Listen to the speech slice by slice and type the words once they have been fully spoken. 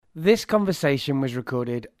This conversation was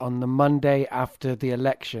recorded on the Monday after the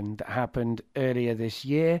election that happened earlier this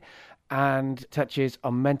year and touches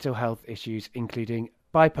on mental health issues including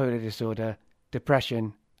bipolar disorder,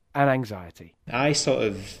 depression and anxiety. I sort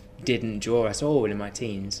of didn't draw at all in my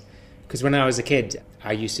teens because when I was a kid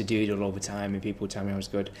I used to doodle all the time and people would tell me I was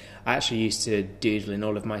good. I actually used to doodle in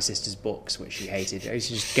all of my sister's books, which she hated. I used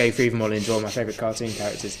to just go through them all and draw my favourite cartoon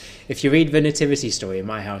characters. If you read the Nativity story in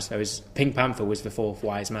my house, Pink Panther was the fourth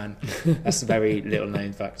wise man. That's a very little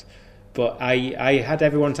known fact. But I had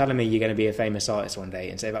everyone telling me you're going to be a famous artist one day,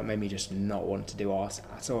 and so that made me just not want to do art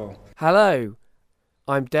at all. Hello,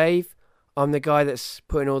 I'm Dave. I'm the guy that's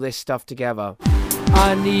putting all this stuff together.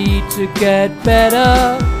 I need to get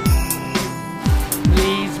better.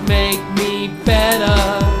 Please make me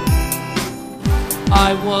better.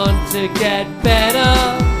 I want to get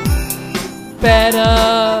better.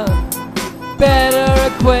 Better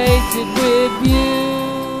acquainted with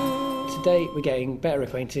you. Today we're getting better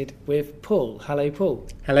acquainted with Paul. Hello, Paul.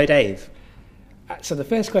 Hello, Dave. So the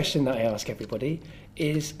first question that I ask everybody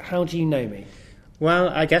is, how do you know me? Well,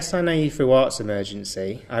 I guess I know you through Arts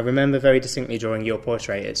Emergency. I remember very distinctly drawing your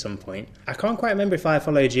portrait at some point. I can't quite remember if I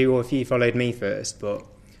followed you or if you followed me first, but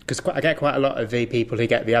because I get quite a lot of the people who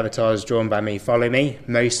get the avatars drawn by me follow me.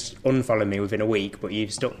 Most unfollow me within a week, but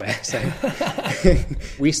you've stuck there. So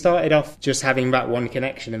we started off just having that one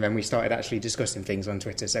connection, and then we started actually discussing things on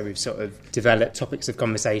Twitter. So we've sort of developed topics of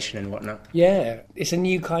conversation and whatnot. Yeah, it's a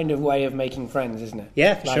new kind of way of making friends, isn't it?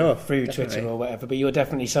 Yeah, like, sure. Through definitely. Twitter or whatever. But you're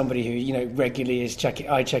definitely somebody who, you know, regularly is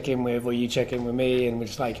I check in with, or you check in with me, and we're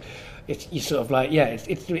just like, you sort of like, yeah,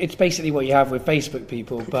 it's basically what you have with Facebook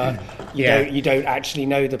people, but you don't actually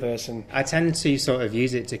know the person. I tend to sort of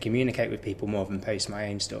use it to communicate with people more than post my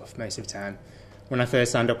own stuff most of the time. When I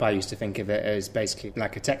first signed up, I used to think of it as basically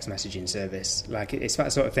like a text messaging service. Like it's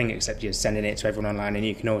that sort of thing, except you're sending it to everyone online, and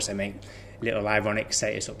you can also make little ironic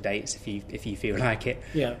status updates if you feel like it.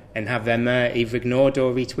 Yeah. And have them either ignored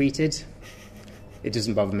or retweeted. It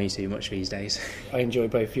doesn't bother me too much these days. I enjoy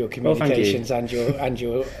both your communications and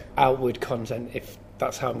your outward content, if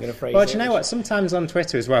that's how I'm going to phrase it. Well, do you know what? Sometimes on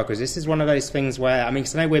Twitter as well, because this is one of those things where,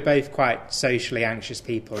 because I know we're both quite socially anxious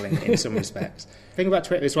people in some respects. The thing about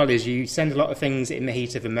Twitter as well is you send a lot of things in the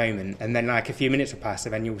heat of the moment, and then like a few minutes will pass,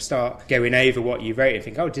 and then you'll start going over what you wrote and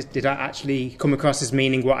think, oh, did I actually come across as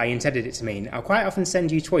meaning what I intended it to mean? I'll quite often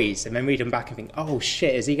send you tweets and then read them back and think, oh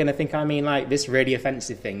shit, is he going to think I mean like this really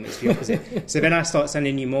offensive thing that's the opposite? So then I start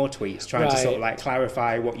sending you more tweets trying to sort of like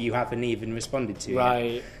clarify what you haven't even responded to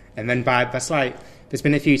right yet. And then that's like, there's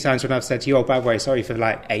been a few times when I've said to you, oh, by the way, sorry for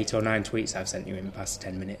like 8 or 9 tweets I've sent you in the past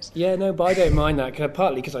 10 minutes. Yeah, no, but I don't mind that,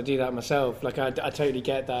 partly because I do that myself. Like, I totally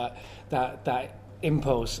get that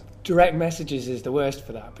impulse. Direct messages is the worst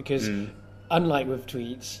for that, because unlike with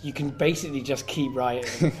tweets, you can basically just keep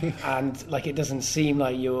writing and like it doesn't seem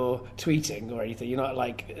like you're tweeting or anything. You're not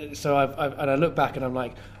like, so I look back and I'm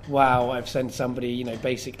like, wow, I've sent somebody, you know,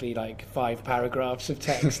 basically like 5 paragraphs of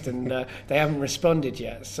text and they haven't responded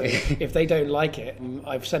yet. So if they don't like it,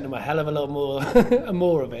 I've sent them a hell of a lot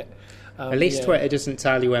more of it. At least Twitter doesn't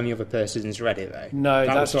tell you when the other person's read it, though. No,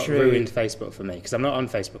 that's what true. Ruined Facebook for me, because I'm not on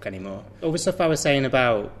Facebook anymore. All the stuff I was saying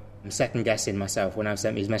about second guessing myself when I've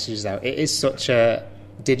sent these messages out, it is such a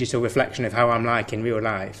digital reflection of how I'm like in real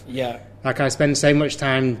life. Yeah. Like I spend so much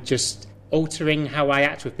time just altering how I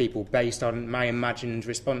act with people based on my imagined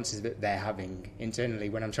responses that they're having internally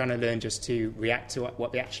when I'm trying to learn just to react to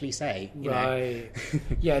what they actually say. Right.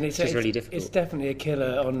 Yeah, and it's really difficult. It's definitely a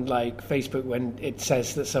killer on like Facebook when it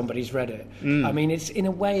says that somebody's read it. I mean, it's in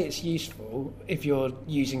a way it's useful if you're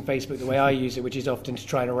using Facebook the way I use it, which is often to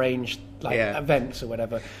try and arrange like events or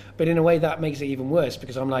whatever. But in a way that makes it even worse,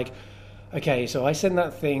 because I'm like, okay, so I sent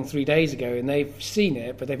that thing 3 days ago and they've seen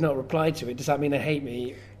it, but they've not replied to it. Does that mean they hate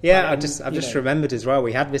me? Yeah, I've just remembered as well,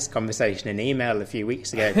 we had this conversation in email a few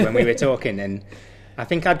weeks ago when we were talking, and I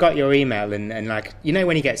think I'd got your email and like, you know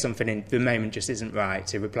when you get something in the moment just isn't right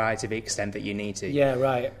to reply to the extent that you need to. Yeah,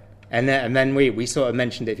 right. And then we sort of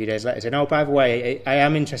mentioned it a few days later, saying, oh, by the way, I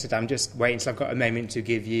am interested. I'm just waiting till I've got a moment to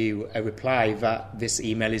give you a reply that this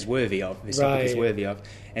email is worthy of, this topic is worthy of.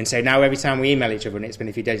 And so now every time we email each other, and it's been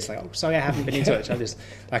a few days, it's like, oh, sorry, I haven't been in touch.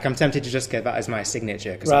 I'm tempted to just get that as my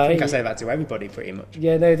signature, because I think I say that to everybody pretty much.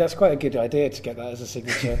 Yeah, no, that's quite a good idea to get that as a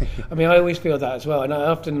signature. I mean, I always feel that as well. And I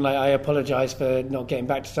often, I apologise for not getting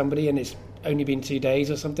back to somebody, and it's only been 2 days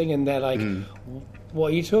or something, and they're like,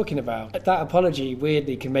 what are you talking about? That apology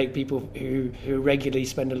weirdly can make people who regularly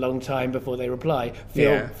spend a long time before they reply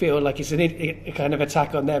feel like it's a kind of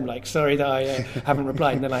attack on them, like, sorry that I haven't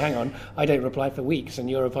replied, and then hang on, I don't reply for weeks and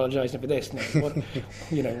you're apologising for this. No, what am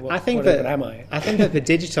I? I think that the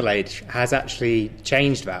digital age has actually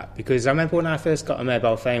changed that, because I remember when I first got a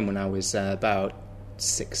mobile phone when I was about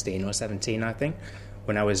 16 or 17, I think,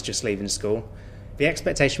 when I was just leaving school. The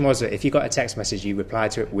expectation was that if you got a text message, you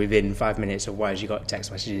replied to it within 5 minutes, otherwise you got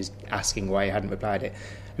text messages asking why you hadn't replied it.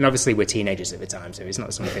 And obviously we're teenagers at the time, so it's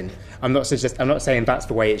not something... I'm not saying that's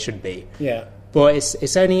the way it should be. Yeah. But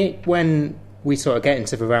it's only when we sort of get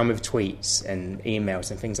into the realm of tweets and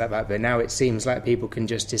emails and things like that, but now it seems like people can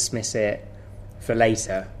just dismiss it for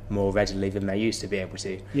later more readily than they used to be able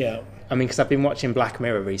to. Yeah. I mean, because I've been watching Black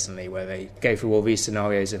Mirror recently, where they go through all these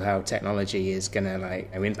scenarios of how technology is going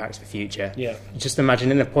to impact the future. Yeah. Just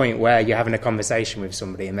imagining the point where you're having a conversation with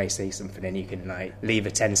somebody and they say something and you can leave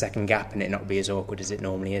a 10-second gap and it not be as awkward as it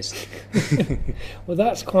normally is. Well,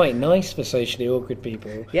 that's quite nice for socially awkward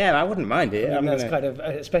people. Yeah, I wouldn't mind it. That's kind of,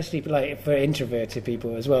 especially for introverted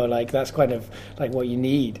people as well. Like, that's kind of like what you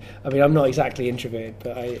need. I mean, I'm not exactly introverted,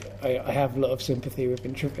 but I have a lot of sympathy with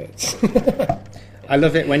introverts. I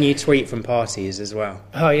love it when you tweet from parties as well.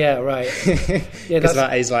 Oh yeah, right. Yeah, because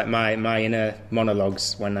that is like my inner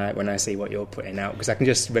monologues when I see what you're putting out, because I can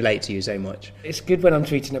just relate to you so much. It's good when I'm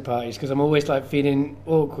tweeting at parties, because I'm always like feeling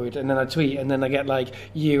awkward, and then I tweet, and then I get like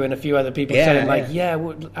you and a few other people saying like,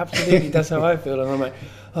 well, absolutely, that's how I feel, and I'm like,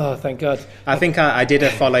 oh, thank God. I think I did a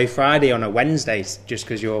follow Friday on a Wednesday just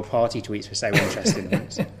because your party tweets were so interesting.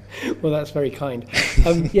 Well, that's very kind.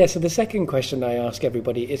 So the second question I ask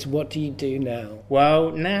everybody is, what do you do now?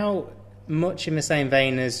 Well, now, much in the same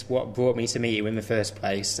vein as what brought me to meet you in the first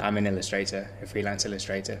place, I'm an illustrator, a freelance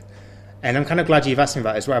illustrator. And I'm kind of glad you've asked me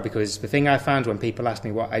that as well, because the thing I found when people ask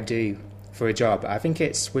me what I do for a job, I think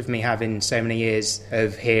it's with me having so many years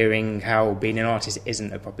of hearing how being an artist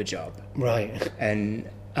isn't a proper job. Right. And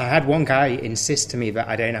I had one guy insist to me that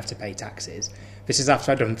I don't have to pay taxes. This is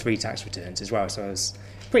after I'd done 3 tax returns as well, so I was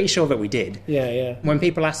pretty sure that we did. Yeah. When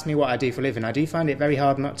people ask me what I do for a living, I do find it very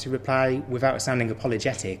hard not to reply without sounding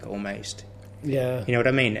apologetic, almost. Yeah. You know what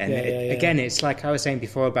I mean? And again, it's like I was saying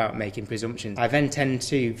before about making presumptions. I then tend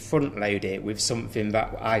to front load it with something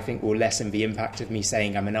that I think will lessen the impact of me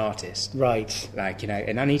saying I'm an artist. Right.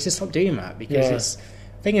 And I need to stop doing that, because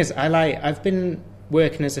the thing is, I've been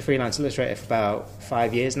working as a freelance illustrator for about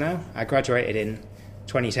 5 years now. I graduated in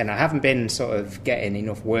 2010. I haven't been sort of getting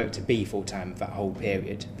enough work to be full-time that whole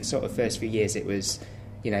period. The sort of first few years it was,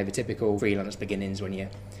 the typical freelance beginnings when you're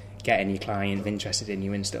getting your client interested in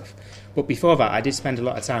you and stuff. But before that, I did spend a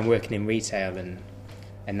lot of time working in retail and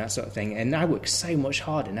that sort of thing. And I work so much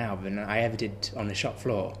harder now than I ever did on the shop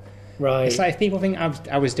floor. Right. It's like if people think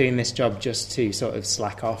I was doing this job just to sort of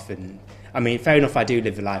slack off, and I mean, fair enough, I do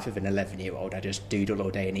live the life of an 11-year-old. I just doodle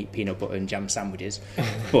all day and eat peanut butter and jam sandwiches.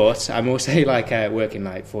 But I'm also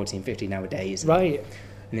working 14, 15 hour days. Right.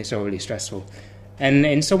 And it's all really stressful. And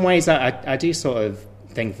in some ways, I do sort of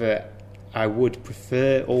think that I would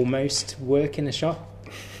prefer almost work in a shop,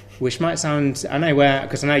 which might sound,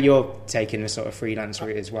 because I know you're taking a sort of freelance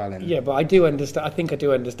route as well. And yeah, but I do understand. I think I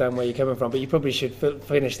do understand where you're coming from, but you probably should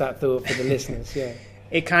finish that thought for the listeners. Yeah.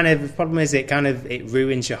 The problem is it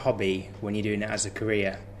ruins your hobby when you're doing it as a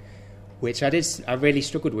career, which I really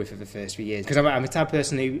struggled with for the first few years, because I'm the type of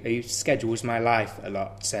person who schedules my life a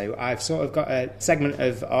lot. So I've sort of got a segment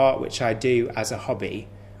of art which I do as a hobby,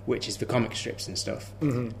 which is the comic strips and stuff,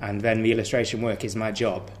 and then the illustration work is my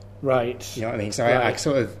job. Right. You know what I mean? So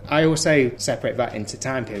right. I also separate that into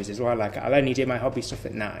time periods as well. Like, I'll only do my hobby stuff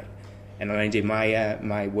at night, and I'll only do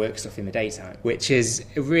my work stuff in the daytime, which is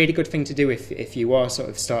a really good thing to do if you are sort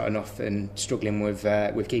of starting off and struggling with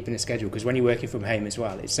keeping a schedule, because when you're working from home as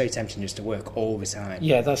well, it's so tempting just to work all the time.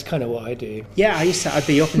 Yeah, that's kind of what I do. Yeah, I'd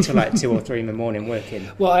be up until 2 or 3 in the morning working.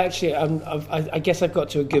 Well, I guess I've got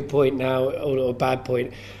to a good point now, or a bad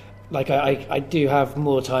point. Like, I do have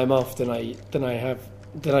more time off than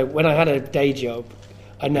when I had a day job.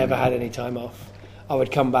 I never had any time off. I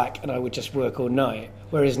would come back and I would just work all night.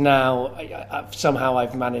 Whereas now, somehow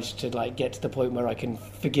I've managed to get to the point where I can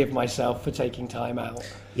forgive myself for taking time out.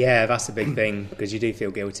 Yeah, that's a big thing, because you do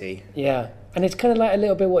feel guilty. Yeah, and it's kind of like a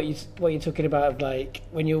little bit what you're talking about, like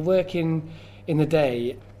when you're working in the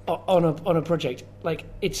day on a project. Like,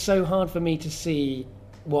 it's so hard for me to see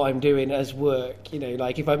what I'm doing as work. You know,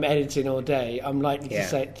 like if I'm editing all day, I'm likely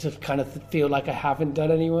to kind of feel like I haven't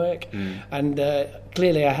done any work, and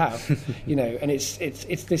clearly I have. You know, and it's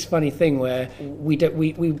this funny thing where we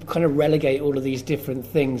kind of relegate all of these different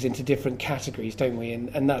things into different categories, don't we?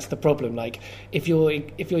 And that's the problem. Like if you're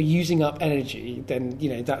using up energy, then you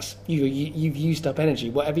know that's you've used up energy,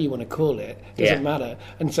 whatever you want to call it, doesn't matter.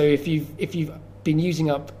 And so if you've been using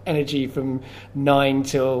up energy from 9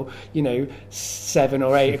 till 7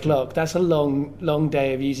 or 8 o'clock, that's a long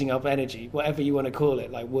day of using up energy, whatever you want to call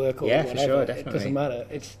it, like work or whatever. For sure, definitely. It doesn't matter.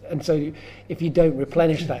 And so if you don't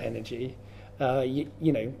replenish that energy,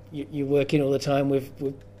 you're working all the time with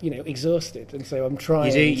exhausted. And so I'm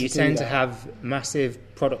trying. You tend to have massive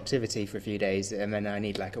productivity for a few days, and then I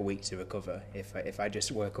need like a week to recover if I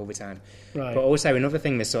just work overtime. Right. But also another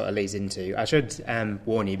thing this sort of leads into, I should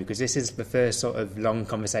warn you, because this is the first sort of long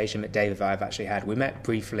conversation that Dave and I have actually had. We met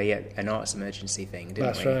briefly at an arts emergency thing, didn't we?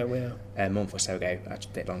 That's right, we are. A month or so ago,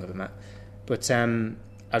 actually a bit longer than that. But I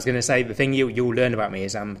was going to say, the thing you'll learn about me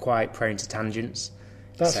is I'm quite prone to tangents.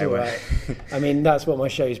 That's all right. I mean, that's what my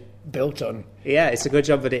show's built on. Yeah, it's a good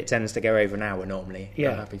job that it tends to go over an hour normally.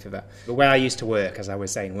 Yeah. I'm happy for that. But where I used to work, as I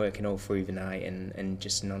was saying, working all through the night and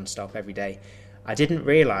just non-stop every day, I didn't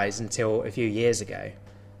realise until a few years ago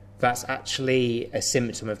that's actually a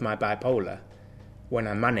symptom of my bipolar when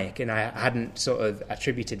I'm manic, and I hadn't sort of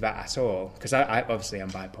attributed that at all, because I obviously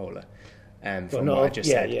I'm bipolar. From what I just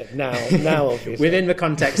said. Yeah, now obviously. Within the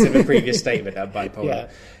context of a previous statement, I'm bipolar. Yeah.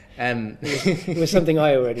 It was something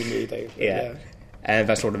I already knew, though. Yeah.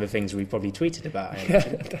 That's one of the things we probably tweeted about.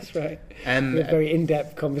 That's right. We have very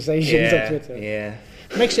in-depth conversations on Twitter. Yeah.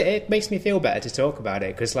 It makes me feel better to talk about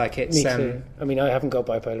it, because like it's. Me too. I mean, I haven't got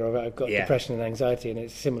bipolar. I've got depression and anxiety, and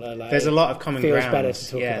it's similar. Like, there's a lot of common ground. Feels better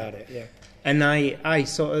to talk about it. Yeah. And I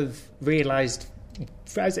sort of realised.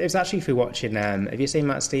 It was actually through watching, have you seen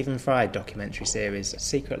that Stephen Fry documentary series,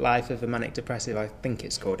 Secret Life of a Manic Depressive, I think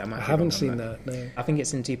it's called. I haven't seen that, no. I think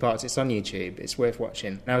it's in 2 parts, it's on YouTube, it's worth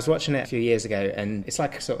watching. And I was watching it a few years ago, and it's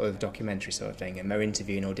like a sort of documentary sort of thing, and they're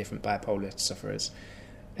interviewing all different bipolar sufferers.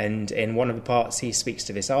 And in one of the parts, he speaks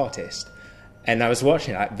to this artist. And I was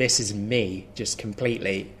watching it, like, this is me, just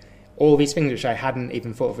completely. All these things which I hadn't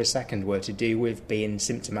even thought for a second were to do with being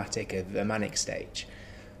symptomatic of a manic stage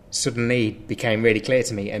suddenly became really clear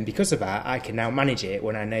to me, and because of that I can now manage it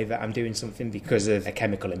when I know that I'm doing something because of a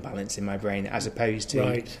chemical imbalance in my brain, as opposed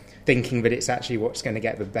to thinking that it's actually what's going to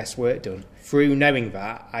get the best work done. Through knowing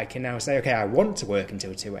that, I can now say, okay, I want to work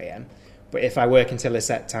until 2 a.m, but if I work until a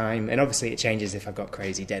set time, and obviously it changes if I've got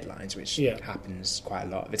crazy deadlines, which happens quite a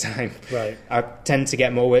lot of the time, I tend to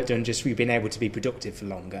get more work done just through being able to be productive for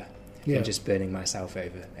longer than just burning myself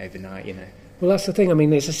overnight, Well, that's the thing. I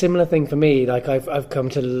mean, it's a similar thing for me. Like, I've come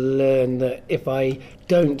to learn that if I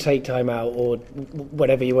don't take time out, or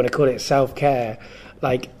whatever you want to call it, self-care,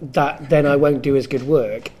 like that, then I won't do as good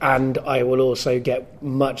work, and I will also get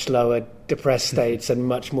much lower depressed states and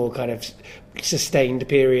much more kind of sustained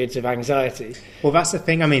periods of anxiety. Well, that's the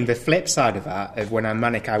thing. I mean, the flip side of that, of when I'm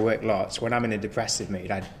manic, I work lots. When I'm in a depressive mood,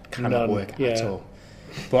 I cannot work at all.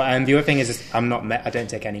 But the other thing is I don't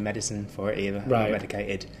take any medicine for it either. I'm not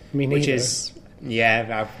medicated. Me neither. Which is,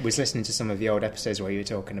 I was listening to some of the old episodes where you were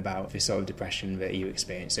talking about the sort of depression that you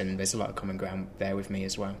experience, and there's a lot of common ground there with me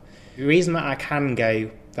as well. The reason that I can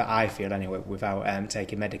go, that I feel anyway, without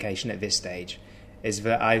taking medication at this stage, is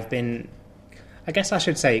that I've been, I guess I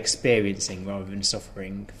should say, experiencing rather than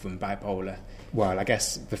suffering from bipolar. Well, I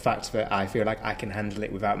guess the fact that I feel like I can handle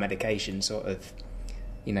it without medication sort of,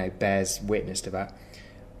 bears witness to that.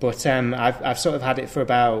 But I've sort of had it for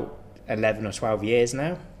about 11 or 12 years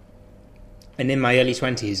now. And in my early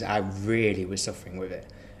 20s, I really was suffering with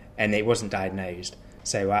it. And it wasn't diagnosed.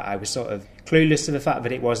 So I was sort of clueless to the fact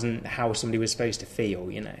that it wasn't how somebody was supposed to feel,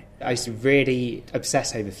 I used to really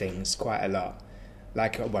obsess over things quite a lot.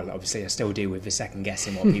 Like, well, obviously I still do with the second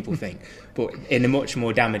guessing what people think. But in a much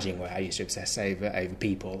more damaging way, I used to obsess over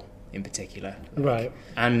people in particular. Right.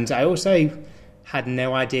 And I also had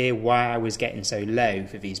no idea why I was getting so low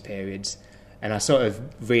for these periods, and I sort of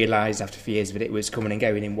realised after a few years that it was coming and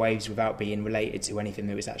going in waves without being related to anything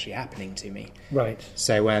that was actually happening to me. Right.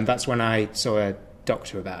 So that's when I saw a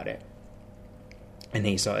doctor about it, and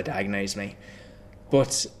he sort of diagnosed me.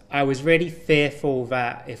 But I was really fearful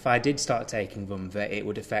that if I did start taking them, that it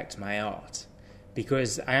would affect my art,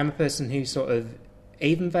 because I am a person who sort of,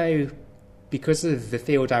 even though, because of the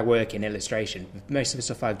field I work in, illustration, most of the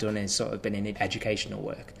stuff I've done has sort of been in educational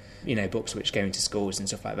work. Books which go into schools and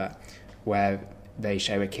stuff like that, where they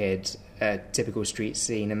show a kid a typical street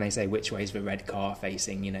scene and they say, which way is the red car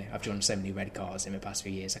facing? I've drawn so many red cars in the past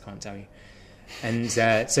few years, I can't tell you. And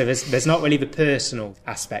so there's not really the personal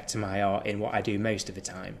aspect to my art in what I do most of the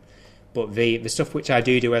time. But the stuff which I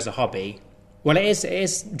do as a hobby, well, it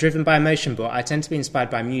is driven by emotion, but I tend to be inspired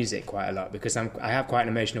by music quite a lot because I have quite an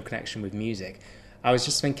emotional connection with music. I was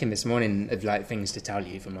just thinking this morning of like things to tell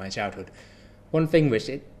you from my childhood. One thing which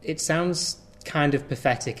it sounds kind of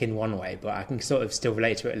pathetic in one way, but I can sort of still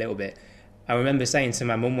relate to it a little bit. I remember saying to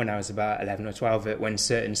my mum when I was about 11 or 12 that when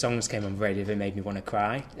certain songs came on the radio, they made me want to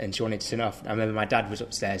cry, and she wanted to turn off. I remember my dad was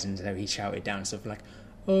upstairs, and so he shouted down stuff like,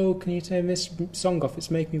 "Oh, can you turn this song off?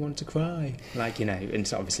 It's making me want to cry." Like, you know, and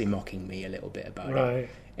so obviously mocking me a little bit about it.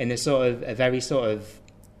 In a very sort of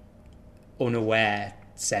unaware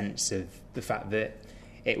sense of the fact that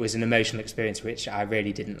it was an emotional experience which I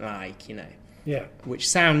really didn't like, you know. Yeah. Which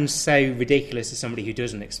sounds so ridiculous to somebody who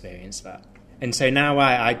doesn't experience that. And so now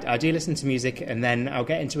I do listen to music, and then I'll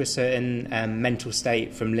get into a certain mental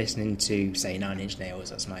state from listening to, say, Nine Inch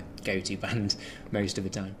Nails. That's my go-to band most of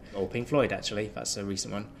the time. Or Pink Floyd, actually. That's a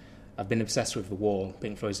recent one. I've been obsessed with The Wall,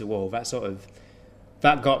 Pink Floyd's The Wall.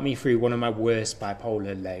 That got me through one of my worst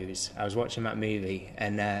bipolar lows. I was watching that movie,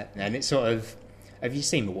 and it sort of... Have you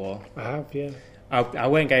seen The Wall? I have, yeah. I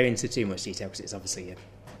won't go into too much detail because it's obviously a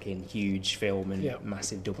fucking huge film and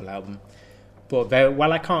massive double album. But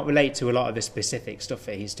while I can't relate to a lot of the specific stuff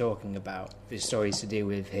that he's talking about, the stories to do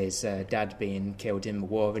with his dad being killed in the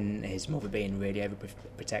war and his mother being really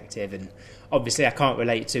overprotective, and obviously I can't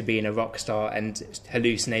relate to being a rock star and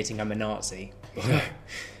hallucinating I'm a Nazi.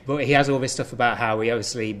 But he has all this stuff about how he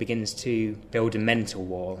obviously begins to build a mental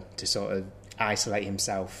wall to sort of isolate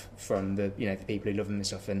himself from the people who love him and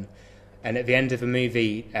stuff. And at the end of the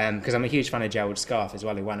movie, because I'm a huge fan of Gerald Scarfe as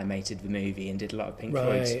well, who animated the movie and did a lot of Pink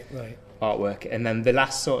Floyd's artwork. And then the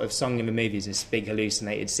last sort of song in the movie is this big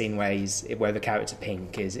hallucinated scene where the character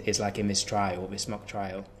Pink is like in this mock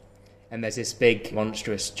trial. And there's this big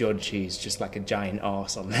monstrous judge who's just like a giant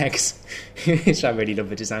arse on legs, which I really love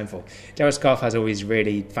the design for. Gerald Scarfe has all these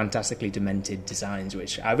really fantastically demented designs,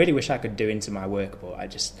 which I really wish I could do into my work, but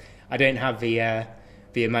I don't have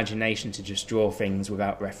the imagination to just draw things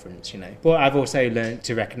without reference, you know. But I've also learned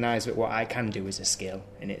to recognise that what I can do is a skill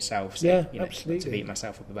in itself. So, absolutely. To beat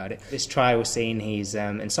myself up about it. This trial scene, he's...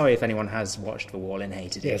 and sorry if anyone has watched The Wall and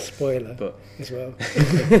hated it. Yeah, spoiler but as well.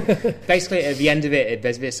 Basically, at the end of it,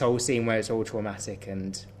 there's this whole scene where it's all traumatic,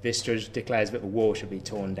 and this judge declares that the wall should be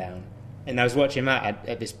torn down. And I was watching that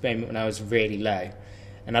at this moment when I was really low.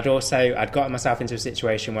 And I'd gotten myself into a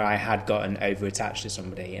situation where I had gotten over-attached to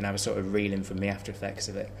somebody, and I was sort of reeling from the after effects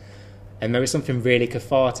of it. And there was something really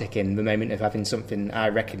cathartic in the moment of having something I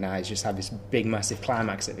recognised just have this big, massive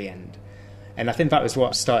climax at the end. And I think that was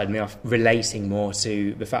what started me off relating more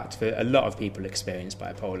to the fact that a lot of people experience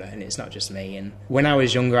bipolar, and it's not just me. And when I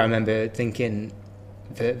was younger, I remember thinking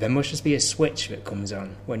that there must just be a switch that comes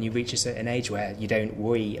on when you reach a certain age where you don't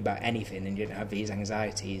worry about anything and you don't have these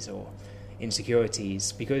anxieties or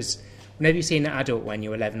insecurities, because whenever you see an adult when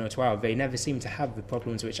you're 11 or 12, they never seem to have the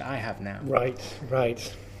problems which I have now.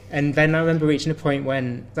 Right. And then I remember reaching a point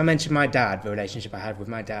when I mentioned my dad, the relationship I had with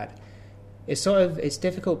my dad. It's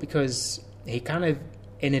difficult because he kind of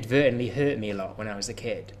inadvertently hurt me a lot when I was a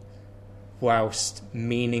kid, whilst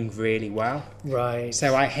meaning really well. Right.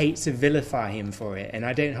 So I hate to vilify him for it, and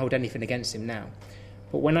I don't hold anything against him now.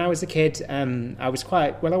 But when I was a kid, I was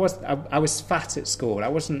I was fat at school. I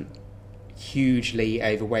wasn't hugely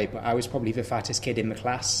overweight, but I was probably the fattest kid in the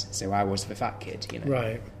class, so I was the fat kid, you know.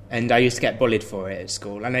 Right. And I used to get bullied for it at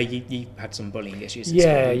school. I know you had some bullying issues at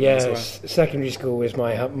school as well. Secondary school was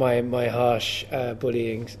my harsh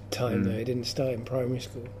bullying time, though. It didn't start in primary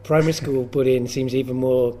school. Primary school bullying seems even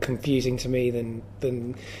more confusing to me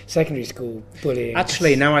than secondary school bullying.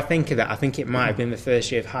 Actually, now I think of it, I think it might have been the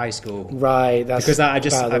first year of high school. Right, that's because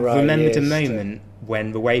I remembered a moment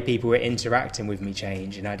when the way people were interacting with me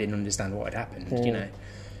changed and I didn't understand what had happened, you know.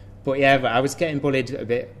 But I was getting bullied a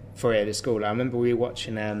bit for it at school. I remember we were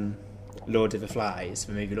watching Lord of the Flies,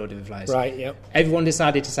 the movie Lord of the Flies. Right, yep. Everyone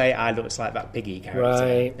decided to say I looked like that Piggy character,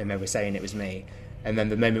 right. And they were saying it was me. And then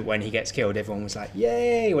the moment when he gets killed, everyone was like,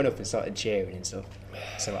 yay! Went up and started cheering and stuff.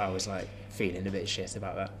 So I was like feeling a bit shit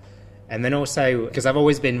about that. And then also, because I've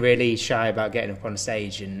always been really shy about getting up on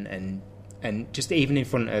stage and just even in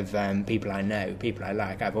front of people I know, people I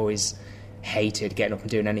like, I've always hated getting up and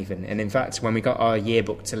doing anything. And in fact, when we got our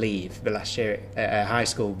yearbook to leave the last year at high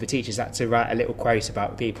school, the teachers had to write a little quote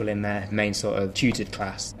about people in their main sort of tutored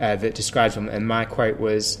class that describes them. And my quote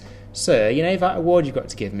was, "Sir, you know that award you've got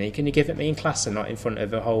to give me, can you give it me in class and not in front of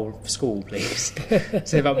the whole school, please?"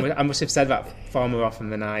 So I must have said that far more often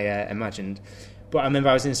than I imagined. But I remember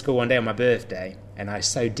I was in school one day on my birthday, and I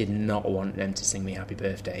so did not want them to sing me happy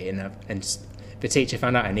birthday. And the teacher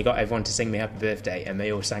found out and he got everyone to sing me happy birthday, and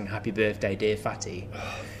they all sang happy birthday dear Fatty.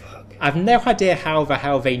 I've no idea how the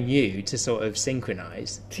hell they knew to sort of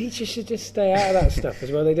synchronise. Teachers should just stay out of that stuff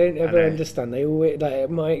as well. They don't ever understand. They always, like,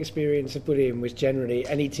 my experience of bullying was generally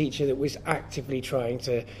any teacher that was actively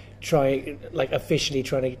officially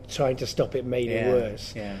trying to stop it made it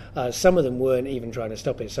worse. Yeah. Some of them weren't even trying to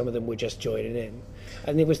stop it. Some of them were just joining in.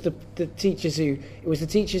 And it was the teachers who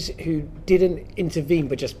didn't intervene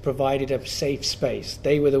but just provided a safe space.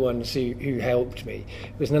 They were the ones who helped me.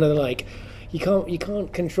 It was none of the you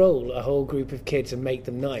can't control a whole group of kids and make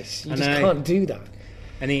them nice. You just can't do that.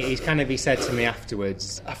 And he said to me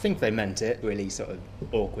afterwards, I think they meant it really sort of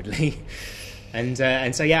awkwardly. And so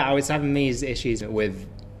I was having these issues with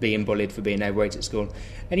being bullied for being overweight at school.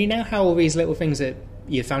 And you know how all these little things that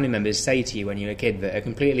your family members say to you when you're a kid that are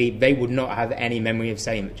completely, they would not have any memory of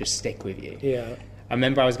saying, but just stick with you. Yeah. I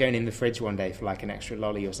remember I was going in the fridge one day for like an extra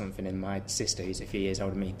lolly or something, and my sister, who's a few years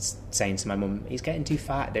older than me, saying to my mum, he's getting too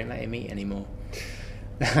fat, don't let him eat anymore.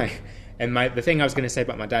 And the thing I was going to say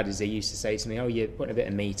about my dad is he used to say to me, oh, you're putting a bit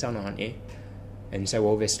of meat on, aren't you? And so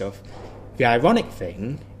all this stuff. The ironic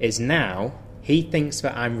thing is now he thinks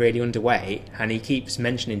that I'm really underweight, and he keeps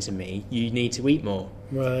mentioning to me, you need to eat more.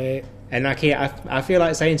 Right. And I feel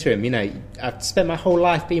like saying to him, I've spent my whole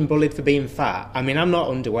life being bullied for being fat. I mean, I'm not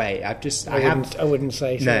underweight. I wouldn't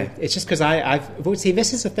say so. No, it's just because see,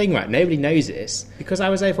 this is the thing, right? Nobody knows this. Because I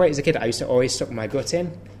was overweight as a kid, I used to always suck my gut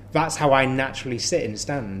in. That's how I naturally sit and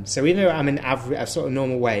stand. So even though I'm a sort of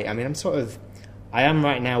normal weight, I mean, I am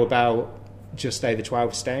right now about just over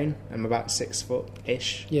 12 stone. I'm about 6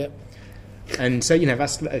 foot-ish. Yep. And so,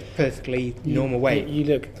 that's a perfectly normal weight. You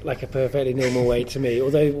look like a perfectly normal weight to me.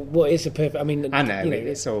 Although, what is a perfect... I mean... I know,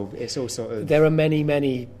 it's all sort of... There are many,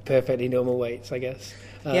 many perfectly normal weights, I guess.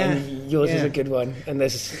 Yours is a good one, and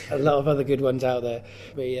there's a lot of other good ones out there.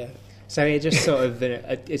 But, yeah. So it just sort of...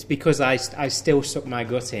 it's because I still suck my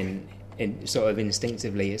gut in sort of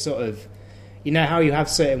instinctively. It's sort of... You know how you have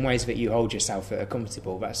certain ways that you hold yourself that are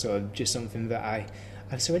comfortable? That's sort of just something that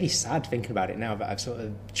I'm so really sad thinking about it now, that I've sort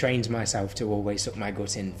of trained myself to always suck my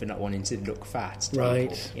gut in for not wanting to look fat.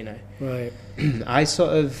 Right. Right. I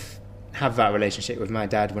sort of have that relationship with my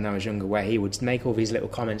dad when I was younger, where he would make all these little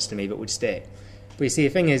comments to me that would stick. But you see,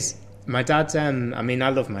 the thing is, my dad, I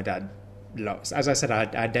love my dad lots. As I said,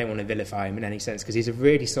 I don't want to vilify him in any sense, because he's a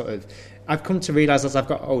really sort of... I've come to realise as I've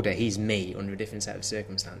got older, he's me under a different set of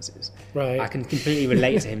circumstances. Right. I can completely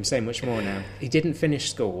relate to him so much more now. He didn't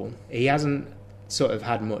finish school. He hasn't sort of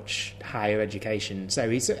had much higher education, so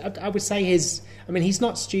I would say he's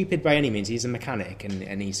not stupid by any means. He's a mechanic,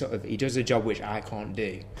 and he does a job which I can't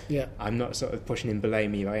do. Yeah. I'm not sort of pushing him below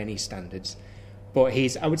me by any standards, but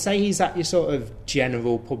I would say he's at your sort of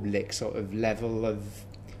general public sort of level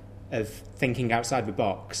of thinking outside the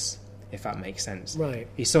box, if that makes sense. Right.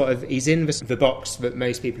 He's in the box that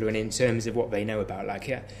most people are in terms of what they know about.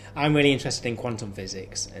 I'm really interested in quantum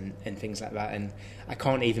physics and things like that, and I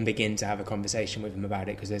can't even begin to have a conversation with him about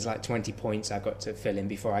it, because there's 20 points I've got to fill in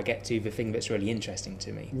before I get to the thing that's really interesting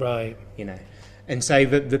to me. Right. And so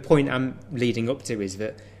the point I'm leading up to is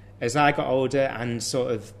that as I got older and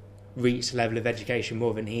sort of reached a level of education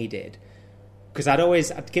more than he did, because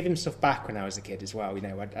I'd give him stuff back when I was a kid as well,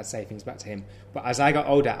 I'd say things back to him. But as I got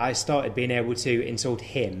older, I started being able to insult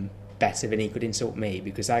him better than he could insult me,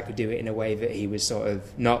 because I could do it in a way that he was sort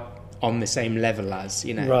of not on the same level as,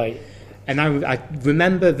 Right. And I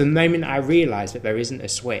remember the moment I realised that there isn't a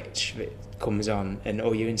switch that comes on and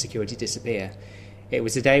all your insecurities disappear. It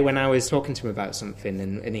was a day when I was talking to him about something,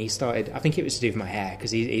 and he started... I think it was to do with my hair,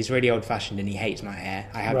 because he's really old-fashioned and he hates my hair.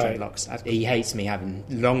 I have dreadlocks. He hates me having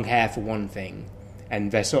long hair, for one thing, and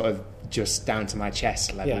they're sort of just down to my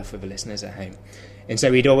chest level for the listeners at home. And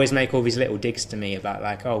so he'd always make all these little digs to me about,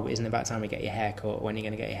 isn't it about time we get your hair cut? When are you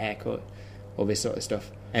going to get your hair cut? All this sort of stuff.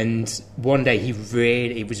 And one day he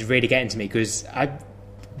was really getting to me, because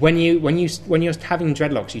when you're having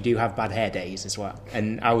dreadlocks, you do have bad hair days as well.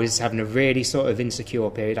 And I was having a really sort of insecure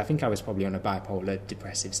period. I think I was probably on a bipolar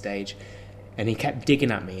depressive stage. And he kept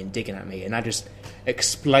digging at me, and I just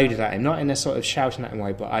exploded at him, not in a sort of shouting at him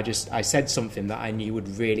way, but I said something that I knew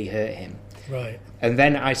would really hurt him. Right. And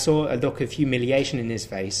then I saw a look of humiliation in his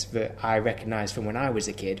face that I recognised from when I was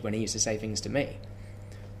a kid, when he used to say things to me.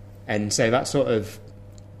 And so that sort of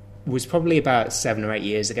was probably about 7 or 8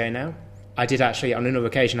 years ago now. I did actually, on another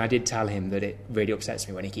occasion, I did tell him that it really upsets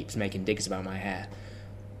me when he keeps making digs about my hair.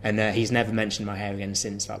 And he's never mentioned my hair again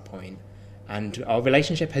since that point. And our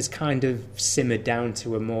relationship has kind of simmered down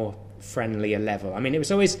to a more friendlier level. I mean, it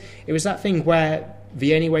was that thing where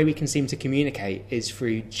the only way we can seem to communicate is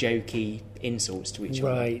through jokey insults to each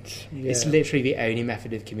other. Right. Yeah. It's literally the only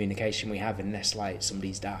method of communication we have, unless like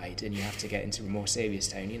somebody's died and you have to get into a more serious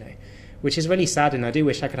tone, you know, which is really sad. And I do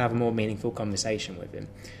wish I could have a more meaningful conversation with him.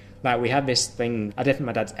 Like, we had this thing, I don't think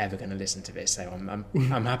my dad's ever going to listen to this, so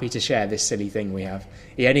I'm happy to share this silly thing we have.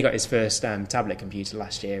 He only got his first tablet computer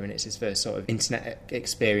last year, and it's his first sort of internet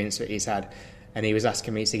experience that he's had. And he was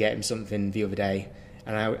asking me to get him something the other day,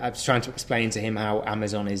 and I was trying to explain to him how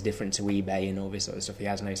Amazon is different to eBay and all this sort of stuff. He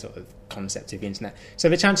has no sort of concept of the internet. So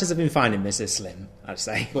the chances of him finding this are slim, I'd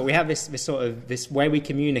say. But we have this way we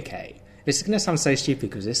communicate. This is going to sound so stupid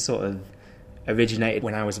because this sort of originated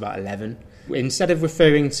when I was about 11. Instead of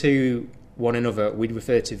referring to one another, we'd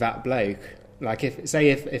refer to that bloke. Like,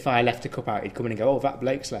 if I left a cup out, he'd come in and go, "Oh, that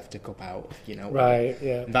bloke's left a cup out," you know. Right,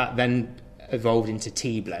 yeah. That then evolved into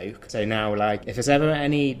T-bloke. So now, like, if there's ever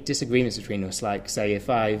any disagreements between us, like, say, if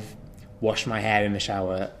I've washed my hair in the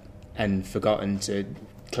shower and forgotten to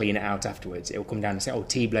clean it out afterwards, it'll come down and say, "Oh,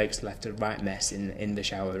 T-bloke's left a right mess in the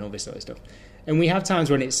shower," and all this sort of stuff. And we have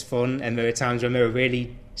times when it's fun, and there are times when there are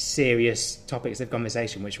really serious topics of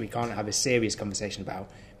conversation which we can't have a serious conversation about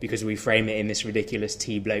because we frame it in this ridiculous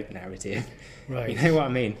T-bloke narrative. Right. You know what I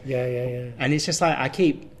mean? Yeah. And it's just like, I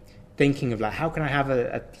keep thinking of, like, how can I have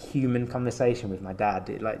a human conversation with my dad?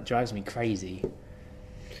 It, like, drives me crazy.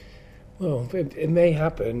 Well, it may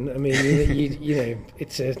happen. I mean, you know,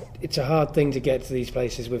 it's a hard thing to get to these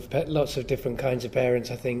places with lots of different kinds of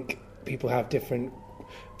parents. I think people have different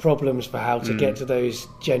problems for how to get to those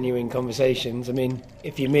genuine conversations. I mean,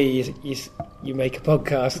 if you're me, you make a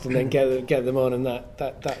podcast and then get them on, and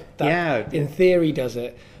that yeah, in theory does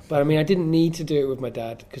it. But I mean, I didn't need to do it with my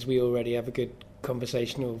dad because we already have a good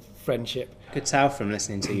conversational friendship. Could tell from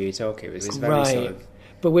listening to you talk, it was very right. sort of...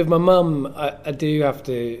 But with my mum, I do have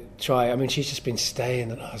to try. I mean, she's just been staying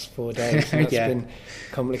the last 4 days, and that's been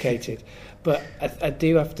complicated. But I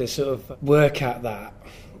do have to sort of work at that,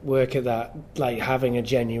 like having a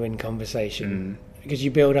genuine conversation, because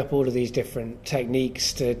you build up all of these different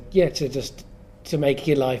techniques to make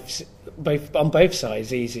your life on both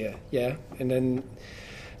sides easier, and then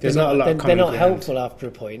there's not a lot of common they're not ground. helpful after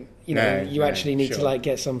a point. You know, you actually need to like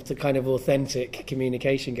get some kind of authentic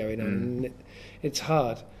communication going on, and it's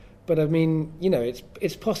hard. But I mean, you know,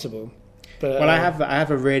 it's possible. But, well, I have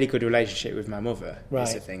a really good relationship with my mother. Right.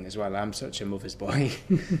 That's the thing as well. I'm such a mother's boy,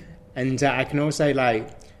 and I can also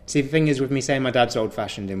see, the thing is with me saying my dad's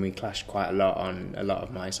old-fashioned, and we clashed quite a lot on a lot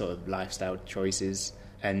of my sort of lifestyle choices.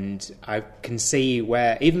 And I can see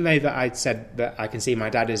where, even though that I'd said that I can see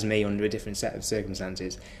my dad as me under a different set of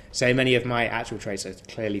circumstances, so many of my actual traits are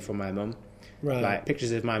clearly from my mum. Right. Like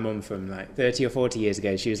pictures of my mum from like 30 or 40 years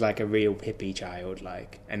ago, she was like a real hippie child,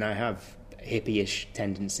 like, and I have hippie-ish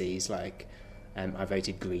tendencies, like I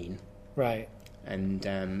voted Green. Right. And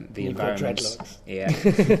the You've got environment, dreadlocks.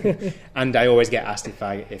 yeah. And I always get asked if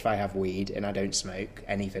I have weed, and I don't smoke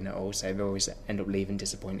anything at all, so they always end up leaving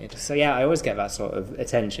disappointed. So yeah, I always get that sort of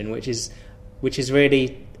attention, which is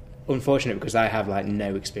really unfortunate because I have like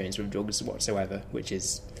no experience with drugs whatsoever, which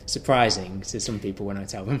is surprising to some people when I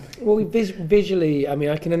tell them. Well, visually, I mean,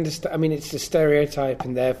 I can understand. I mean, it's a stereotype,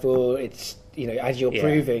 and therefore, it's, you know, as you're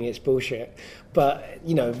proving, it's bullshit. But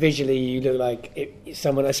you know, visually, you look like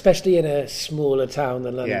someone, especially in a smaller town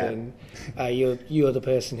than London. You're the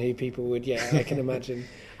person who people would, I can imagine.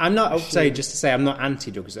 I'm not. So just to say, I'm not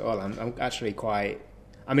anti-drugs at all. I'm actually quite.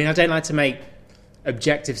 I mean, I don't like to make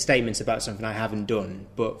objective statements about something I haven't done,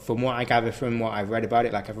 but from what I gather from what I've read about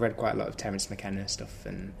it, like I've read quite a lot of Terence McKenna stuff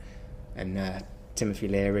and Timothy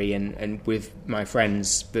Leary, and with my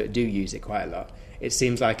friends that do use it quite a lot, it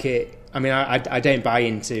seems like it. I mean, I don't buy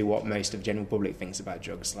into what most of the general public thinks about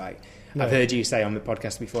drugs. Like, no. I've heard you say on the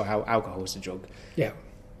podcast before how alcohol's a drug. Yeah.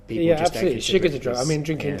 People yeah, just absolutely. Sugar's a drug. I mean,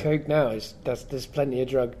 drinking yeah. Coke now there's plenty of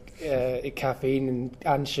drug, caffeine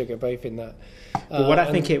and sugar both in that. But what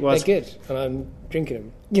I think it was, they're good, and I'm drinking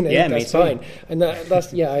them. You know, yeah, that's fine. And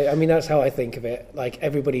that's I mean, that's how I think of it. Like,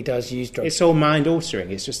 everybody does use drugs. It's all mind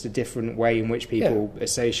altering. It's just a different way in which people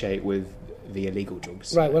associate with the illegal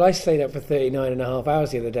drugs. Right, well, I stayed up for 39 and a half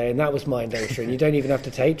hours the other day, and that was mind altering. You don't even have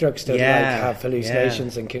to take drugs to have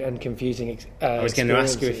hallucinations and confusing I was going to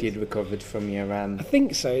ask you if you'd recovered from your I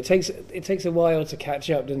think so. It takes a while to catch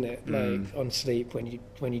up, doesn't it? Like on sleep,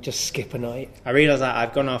 when you just skip a night. I realise that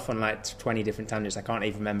I've gone off on like 20 different tangents. I can't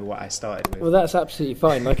even remember what I started with. Well, that's absolutely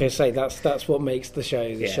fine. Like I say, that's what makes the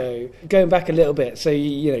show the show. Going back a little bit, so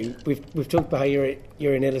you know, we've talked about how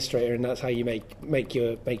you're an illustrator, and that's how you make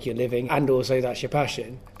your living, and also that's your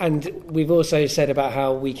passion. And we've also said about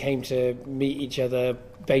how we came to meet each other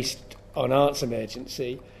based on Arts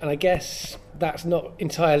Emergency, and I guess that's not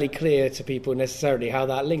entirely clear to people necessarily how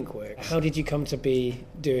that link works. How did you come to be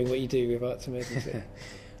doing what you do with Arts Emergency?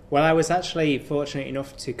 Well, I was actually fortunate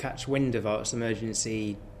enough to catch wind of Arts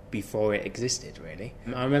Emergency before it existed, really.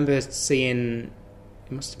 I remember seeing,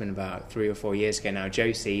 it must have been about 3 or 4 years ago now,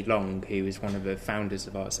 Josie Long, who was one of the founders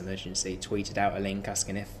of Arts Emergency, tweeted out a link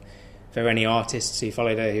asking if there were any artists who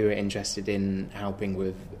followed her who were interested in helping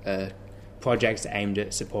with projects aimed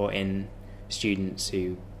at supporting students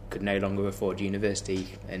who could no longer afford university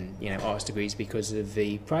and arts degrees because of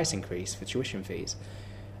the price increase for tuition fees.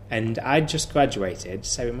 And I'd just graduated,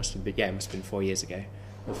 so it must have been 4 years ago.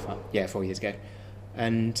 4 years ago.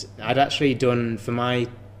 And I'd actually done, for my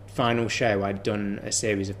final show, I'd done a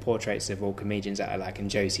series of portraits of all comedians that I like, and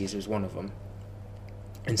Josie's was one of them.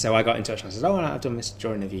 And so I got in touch and I said, I've done this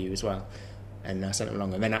drawing of you as well. And I sent it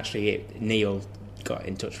along. And then actually Neil got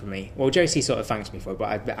in touch with me. Well, Josie sort of thanked me for it,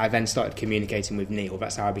 but I then started communicating with Neil.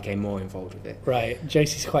 That's how I became more involved with it. Right.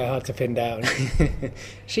 Josie's quite hard to pin down.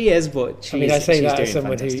 She is, but she's I say that as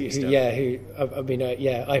someone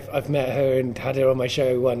I've met her and had her on my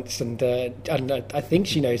show once, and I think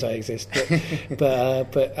she knows I exist,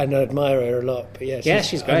 but and I admire her a lot. But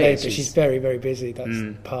she's great. But she's very, very busy.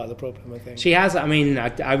 That's part of the problem, I think. She has. I mean,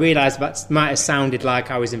 I realised that might have sounded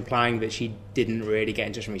like I was implying that she didn't really get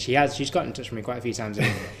in touch with me. She's got in touch with me quite a few times.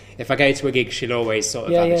 And if I go to a gig, she'll always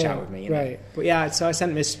sort of have a chat with me. Right. But so I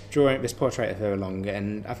sent this portrait of her along,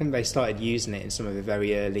 and I think they started using it in some of the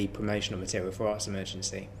very early promotional material for Arts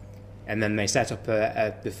Emergency. And then they set up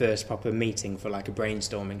the first proper meeting for like a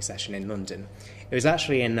brainstorming session in London. It was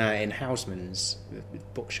actually in Houseman's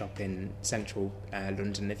bookshop in central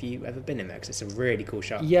London. Have you ever been in there? Because it's a really cool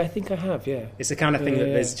shop. Yeah, I think I have, yeah. It's the kind of thing that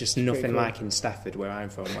there's just nothing like in Stafford, where I'm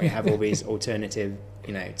from, where you have all these alternative,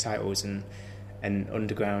 titles and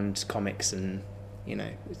underground comics and,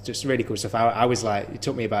 it's just really cool stuff. I was like, it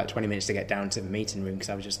took me about 20 minutes to get down to the meeting room because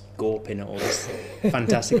I was just gawping at all this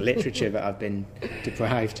fantastic literature that I've been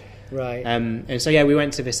deprived. Right. And so, we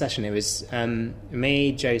went to this session. It was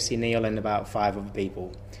me, Josie, Neil, and about 5 other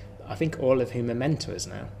people, I think all of whom are mentors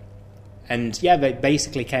now. And, they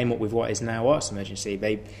basically came up with what is now Arts Emergency.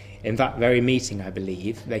 In that very meeting, I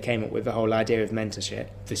believe, they came up with the whole idea of mentorship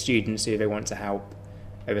for students who they want to help.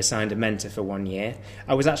 They've assigned a mentor for 1 year.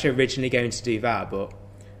 I was actually originally going to do that, but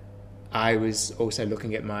I was also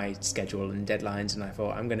looking at my schedule and deadlines, and I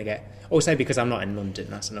thought I'm going to get... Also, because I'm not in London,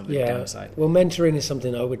 that's another downside. Well, mentoring is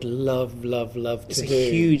something I would love to do. It's a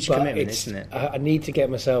huge commitment, isn't it? I need to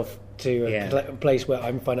get myself to a place where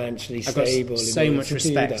I'm financially stable. I've got so much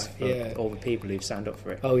respect for all the people who've signed up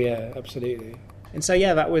for it. Oh, yeah, absolutely. And so,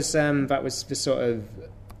 that was the sort of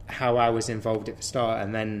how I was involved at the start,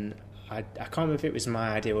 and then... I can't remember if it was my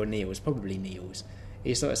idea or Neil's, probably Neil's.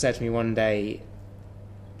 He sort of said to me one day,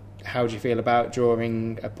 how do you feel about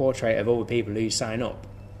drawing a portrait of all the people who sign up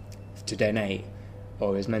to donate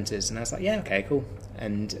or as mentors? And I was like, yeah, okay, cool.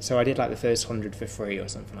 And so I did like the first 100 for free or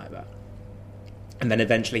something like that. And then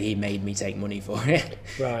eventually he made me take money for it.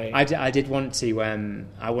 Right. I did want to,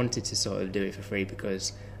 I wanted to sort of do it for free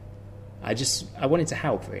because I wanted to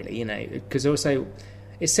help, really, because also...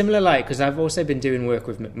 It's similar, because I've also been doing work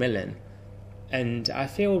with Macmillan, and I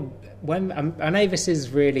feel I know this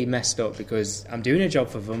is really messed up because I'm doing a job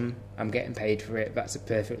for them, I'm getting paid for it. That's a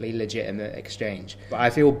perfectly legitimate exchange. But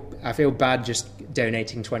I feel bad just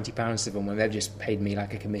donating £20 to them when they've just paid me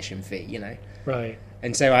like a commission fee, Right.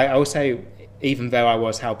 And so I also, even though I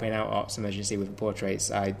was helping out Arts Emergency with the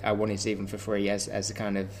portraits, I wanted to do them for free as a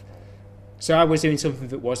kind of. So I was doing something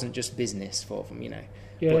that wasn't just business for them,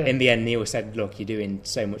 Yeah. But in the end, Neil said, look, you're doing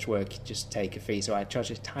so much work, just take a fee. So I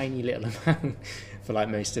charged a tiny little amount for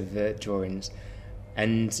most of the drawings.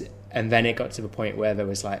 And then it got to the point where there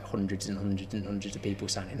was hundreds and hundreds and hundreds of people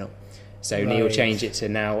signing up. So right. Neil changed it to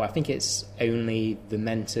now, I think it's only the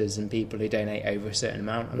mentors and people who donate over a certain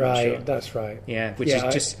amount. I'm not sure. That's right. Yeah, which is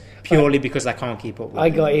just purely because I can't keep up with I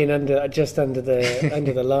got in under the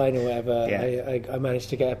under the line or whatever. Yeah. I managed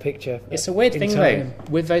to get a picture. It's a weird thing, though,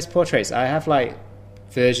 with those portraits. I have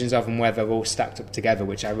versions of them where they're all stacked up together,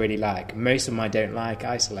 which I really like. Most of them I don't like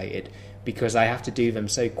isolated because I have to do them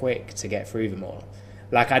so quick to get through them all.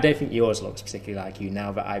 I don't think yours looks particularly like you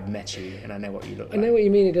now that I've met you and I know what you look like. I know what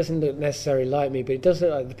you mean. It doesn't look necessarily like me, but it does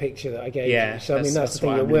look like the picture that I gave you. So that's the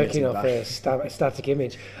thing. You're working off a static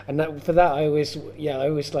image, and for that I always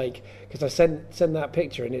because I sent that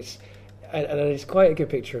picture, and and it's quite a good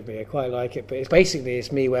picture of me. I quite like it, but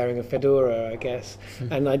it's me wearing a fedora, I guess.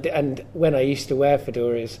 And when I used to wear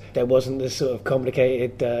fedoras, there wasn't this sort of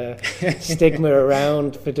complicated stigma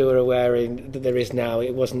around fedora wearing that there is now.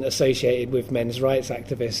 It wasn't associated with men's rights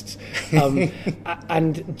activists.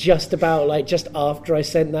 And just after I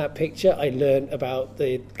sent that picture, I learned about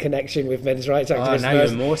the connection with men's rights activists. Oh, now you're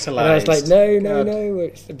immortalised. And I was like,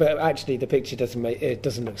 no. But actually, the picture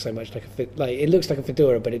doesn't look so much like it looks like a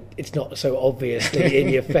fedora, but it's not so obviously in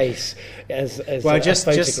your face as well. A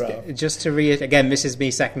photograph. Just to read again, this is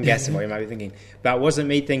me second guessing what you might be thinking. That wasn't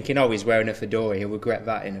me thinking, oh, he's wearing a fedora. He'll regret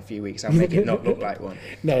that in a few weeks. I'll make it not look like one.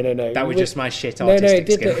 No. That was just my shit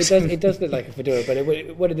artistic skills. It does look like a fedora,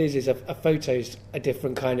 but what it is a photo's a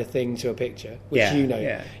different kind of thing to a picture, which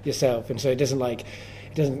yourself, and so it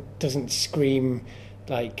doesn't scream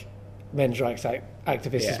like men's rights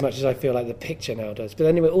activists as much as I feel like the picture now does. But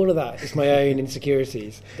anyway, all of that is my own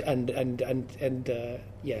insecurities and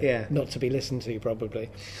not to be listened to probably.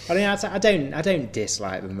 I mean, I don't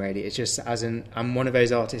dislike them really. It's just I'm one of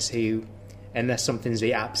those artists who, unless something's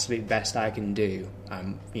the absolute best I can do,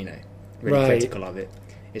 I'm really critical of it.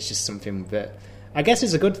 It's just something that I guess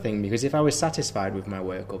it's a good thing, because if I was satisfied with my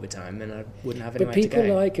work all the time, then I wouldn't have anywhere to go. But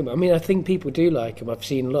people like them. I mean, I think people do like them. I've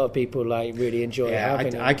seen a lot of people really enjoy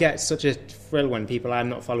having them. I get such a thrill when people I'm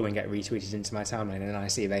not following get retweeted into my timeline, and I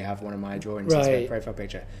see they have one of my drawings as their profile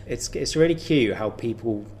picture. It's really cute how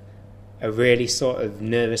people are really sort of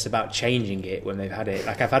nervous about changing it when they've had it.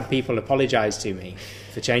 Like, I've had people apologise to me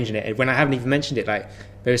for changing it when I haven't even mentioned it. Like,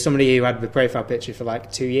 there was somebody who had the profile picture for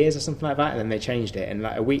like 2 years or something like that, and then they changed it, and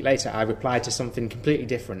like a week later I replied to something completely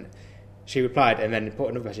different. She replied and then put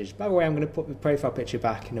another message, by the way, I'm going to put the profile picture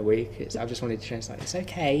back in a week. I just wanted to change. Like, it's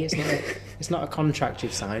okay, it's not a contract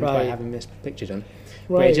you've signed by having this picture done.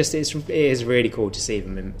 But it is really cool to see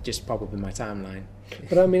them just pop up in my timeline.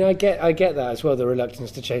 But I mean, I get that as well, the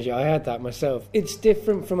reluctance to change it. I had that myself. It's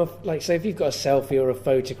different from say if you've got a selfie or a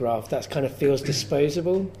photograph, that kind of feels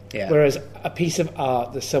disposable. Yeah. Whereas a piece of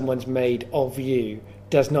art that someone's made of you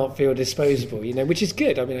does not feel disposable, which is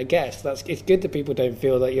good. I mean, I guess it's good that people don't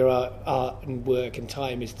feel that your art and work and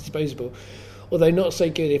time is disposable. Although not so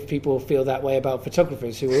good if people feel that way about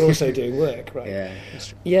photographers who are also doing work, right? Yeah, that's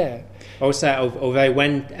true. Yeah. Also, although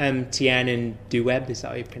when Tiannan Duweb, is that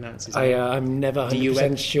how you pronounce his name? I'm never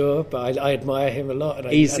 100% sure, but I admire him a lot.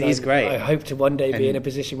 And he's great. I hope to one day be in a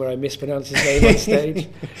position where I mispronounce his name on stage.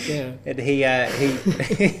 Yeah. And he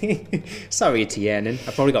sorry, Tiannan.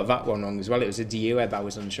 I probably got that one wrong as well. It was a Duweb I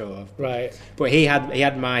was unsure of. Right. But he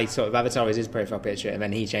had my sort of avatar as his profile picture, and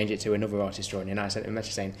then he changed it to another artist drawing, and I sent him a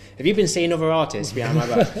message saying, have you been seeing other artists behind my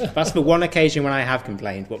back? That's the one occasion when I have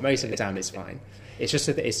complained, but most of the time it's fine. It's just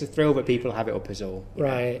it's a thrill that people have it up as all.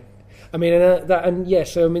 Right. I mean,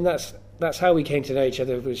 so I mean that's how we came to know each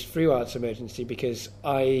other, was through Arts Emergency, because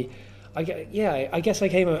I guess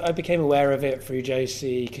I became aware of it through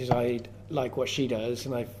Josie because I like what she does,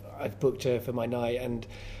 and I've booked her for my night, and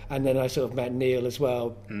then I sort of met Neil as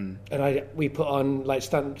well, and we put on like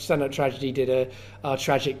Stand Up Tragedy did our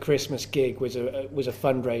Tragic Christmas gig was a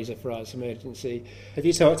fundraiser for Arts Emergency. Have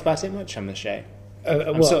you talked about it much on the show?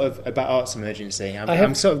 Sort of about Arts Emergency.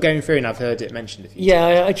 I'm sort of going through and I've heard it mentioned a few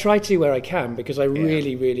times. I try to where I can because I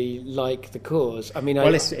really, really like the cause. I mean,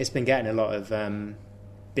 it's been getting a lot of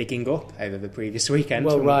bigging up over the previous weekend.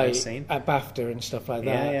 Well, right, at BAFTA and stuff like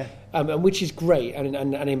that. And which is great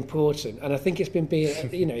and important. And I think it's been being,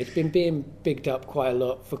 it's been being bigged up quite a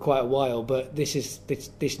lot for quite a while. But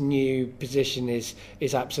this new position is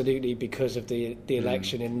absolutely because of the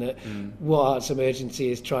election. In that, what Arts Emergency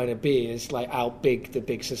is trying to be is like outbig the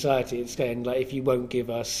big society. It's saying like, if you won't give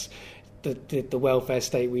us the welfare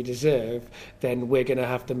state we deserve, then we're going to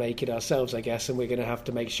have to make it ourselves, I guess, and we're going to have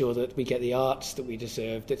to make sure that we get the arts that we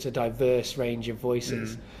deserve. That's a diverse range of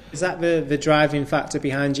voices. Is that the driving factor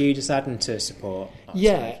behind you deciding to support Arts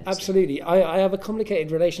Emergency? Absolutely. I have a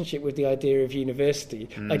complicated relationship with the idea of university.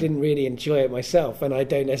 I didn't really enjoy it myself, and I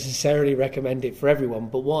don't necessarily recommend it for everyone,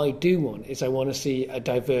 but what I do want is I want to see a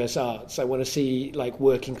diverse arts. I want to see like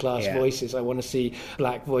working class voices. I want to see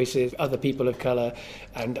black voices, other people of colour,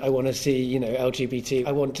 and I want to see LGBT.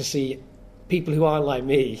 I want to see people who aren't like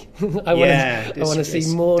me. I want to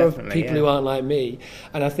see more of people who aren't like me,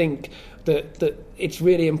 and I think that it's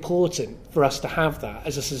really important for us to have that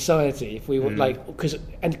as a society. If we would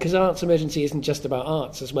because Arts Emergency isn't just about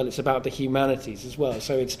arts as well; it's about the humanities as well.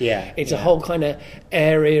 So it's a whole kind of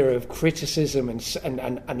area of criticism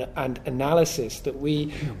and analysis that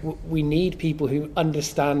we need people who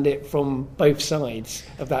understand it from both sides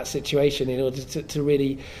of that situation in order to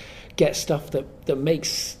really get stuff that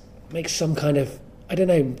makes some kind of I don't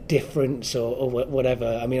know, difference or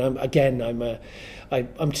whatever. I mean,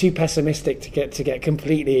 I'm too pessimistic to get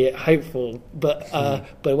completely hopeful. But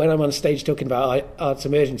when I'm on stage talking about Arts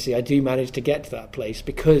Emergency, I do manage to get to that place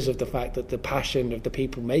because of the fact that the passion of the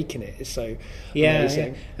people making it is so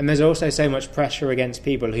amazing. Yeah. And there's also so much pressure against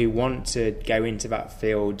people who want to go into that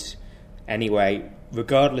field anyway,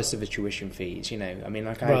 regardless of the tuition fees. I mean,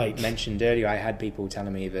 like I mentioned earlier, I had people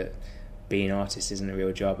telling me that being an artist isn't a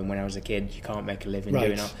real job, and when I was a kid you can't make a living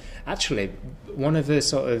doing art. Actually, one of the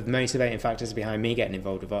sort of motivating factors behind me getting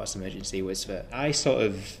involved with Arts Emergency was that I sort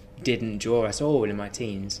of didn't draw at all in my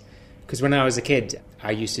teens, because when I was a kid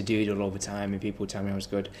I used to doodle all the time and people would tell me I was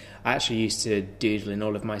good. I actually used to doodle in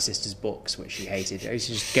all of my sister's books, which she hated. I used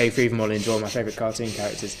to just go through them all and draw my favourite cartoon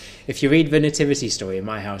characters. If you read the Nativity Story in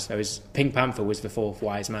my house, Pink Panther was the fourth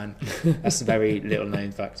wise man. That's a very little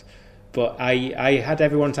known fact. But I had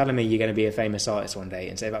everyone telling me you're going to be a famous artist one day,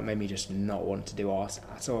 and so that made me just not want to do art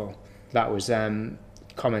at all. That was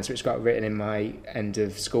comments which got written in my end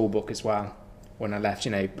of school book as well when I left.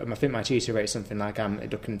 I think my tutor wrote something like, I'm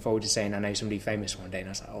looking forward to saying I know somebody famous one day, and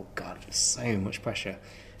I was like, oh God, so much pressure.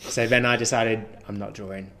 So then I decided I'm not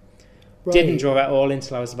drawing. Didn't draw at all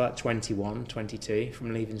until I was about 21, 22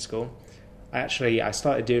 from leaving school. I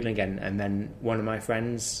started doodling again, and then one of my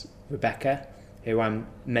friends, Rebecca, who I'm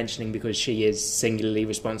mentioning because she is singularly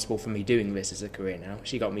responsible for me doing this as a career now.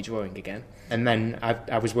 She got me drawing again. And then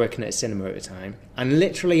I was working at a cinema at the time. And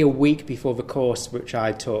literally a week before the course which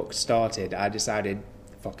I took started, I decided,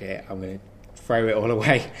 fuck it, I'm going to throw it all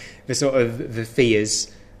away. The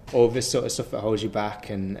fears, all this sort of stuff that holds you back,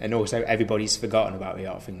 and also everybody's forgotten about the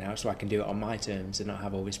art thing now, so I can do it on my terms and not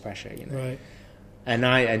have all this pressure, Right.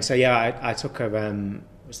 I took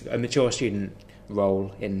a mature student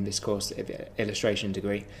role in this course, illustration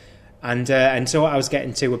degree, and so what I was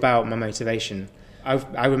getting to about my motivation,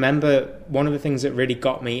 I remember one of the things that really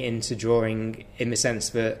got me into drawing, in the sense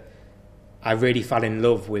that I really fell in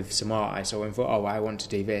love with some art I saw and thought, I want to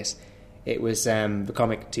do this. It was the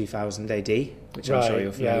comic 2000 AD, which I'm sure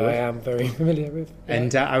you're familiar with. I am very familiar with. Yeah.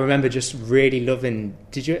 And I remember just really loving.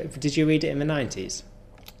 Did you read it in the 90s?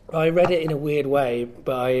 I read it in a weird way,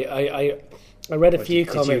 but I read a few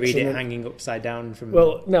comics. Did you read it hanging upside down from?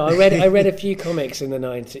 Well, no, I read a few comics in the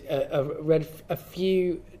 90s. I read a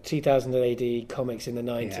few 2000 AD comics in the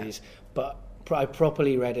 90s, but I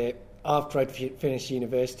properly read it after I'd finished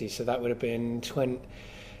university. So that would have been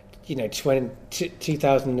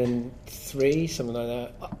 2003, something like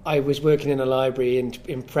that. I was working in a library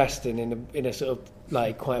in Preston in a sort of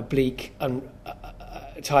like quite a bleak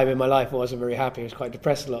time in my life. I wasn't very happy. I was quite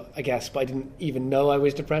depressed a lot, I guess, but I didn't even know I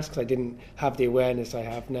was depressed because I didn't have the awareness I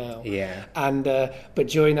have now. Yeah. And but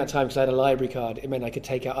during that time, because I had a library card, it meant I could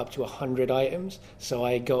take out up to 100 items. So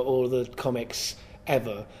I got all the comics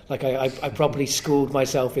ever. Like I properly schooled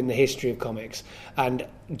myself in the history of comics, and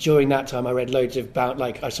during that time I read loads of I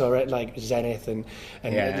read like Zenith and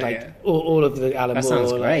all of the Alan Moore. That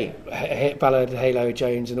sounds great. Ballad Halo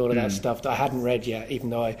Jones and all of that stuff that I hadn't read yet,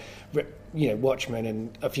 even though Watchmen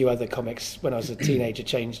and a few other comics when I was a teenager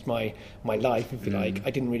changed my life, if you like.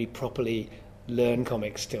 I didn't really properly learn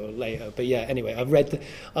comics till later, but anyway, I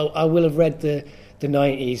will have read the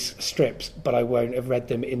 90s strips, but I won't have read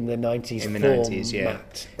them in the 90s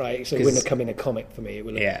format, right? So it wouldn't have come in a comic for me.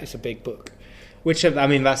 It's a big book. Which, I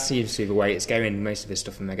mean, that seems to be the way it's going. Most of the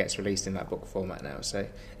stuff from there gets released in that book format now. So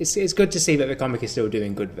it's good to see that the comic is still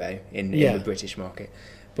doing good, though, in the British market.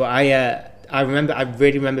 But I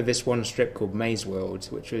really remember this one strip called Maze World,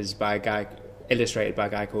 which was illustrated by a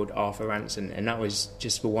guy called Arthur Ranson, and that was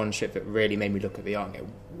just the one strip that really made me look at the art and go,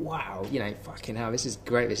 wow, fucking hell, this is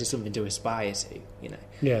great, this is something to aspire to,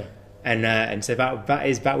 Yeah. And so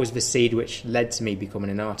that was the seed which led to me becoming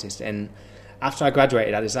an artist. And after I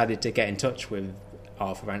graduated, I decided to get in touch with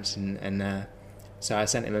Arthur Ranson, and so I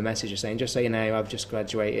sent him a message saying, just so you know, I've just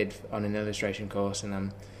graduated on an illustration course and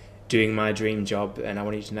I'm doing my dream job, and I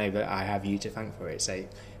want you to know that I have you to thank for it. So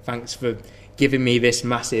thanks for giving me this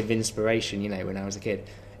massive inspiration, when I was a kid.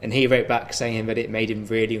 And he wrote back saying that it made him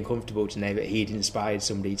really uncomfortable to know that he'd inspired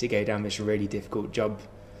somebody to go down this really difficult job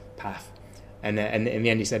path. And in the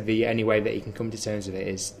end he said the only way that he can come to terms with it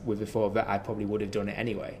is with the thought that I probably would have done it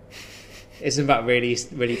anyway. Isn't that really,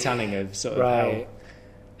 really telling of sort of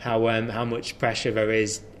how much pressure there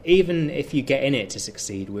is, even if you get in it to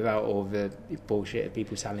succeed, without all the bullshit of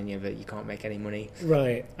people telling you that you can't make any money.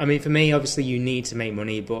 Right. I mean, for me, obviously, you need to make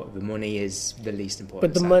money, but the money is the least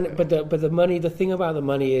important. But the money, but the money. The thing about the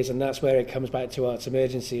money is, and that's where it comes back to Arts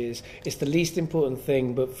Emergency, is it's the least important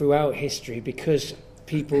thing. But throughout history, because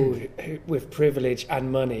people with privilege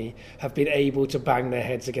and money have been able to bang their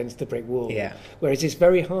heads against the brick wall. Yeah. Whereas it's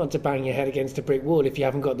very hard to bang your head against a brick wall if you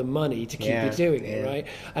haven't got the money to keep you doing it, right?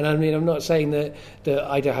 And I mean, I'm not saying that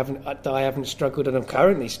I haven't struggled, and I'm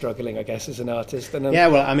currently struggling, I guess, as an artist. And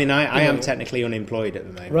well, I mean, I am technically unemployed at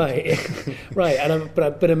the moment, right? Right, and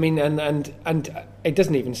but I mean, and it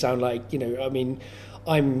doesn't even sound like, I mean,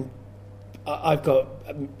 I've got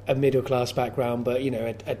a middle class background, but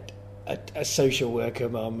a social worker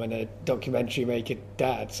mum and a documentary maker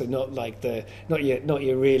dad, so not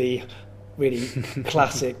your really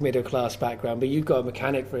classic middle class background, but you've got a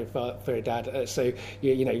mechanic for a dad. So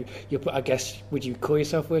you're, I guess, would you call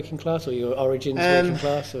yourself working class, or your origins working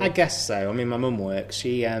class? Or? I guess so. I mean, my mum works.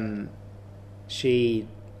 She I'm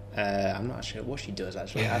not sure what she does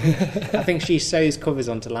actually. I think she sews covers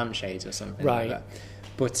onto lampshades or something. Right. Like that.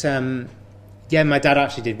 But my dad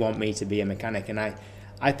actually did want me to be a mechanic, and I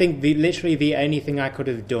think literally the only thing I could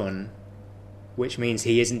have done, which means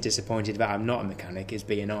he isn't disappointed that I'm not a mechanic, is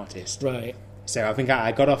be an artist. Right. So I think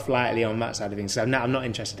I got off lightly on that side of things. So I'm not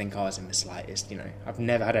interested in cars in the slightest. I've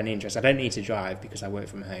never had any interest. I don't need to drive because I work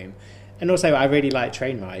from home, and also I really like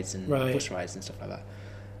train rides and bus rides and stuff like that.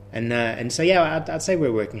 And so I'd say we're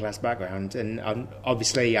a working class background, and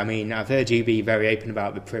obviously, I mean, I've heard you be very open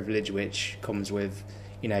about the privilege which comes with,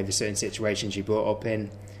 the certain situations you brought up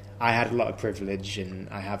in. I had a lot of privilege, and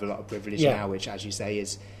I have a lot of privilege now, which, as you say,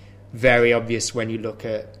 is very obvious when you look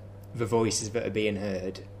at the voices that are being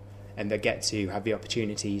heard and that get to have the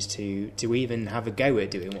opportunities to even have a go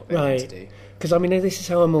at doing what they want to do. Because, I mean, this is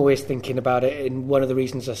how I'm always thinking about it, and one of the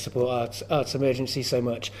reasons I support Arts Emergency so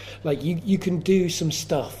much. Like, you can do some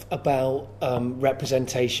stuff about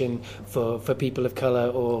representation for people of colour,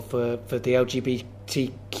 or for the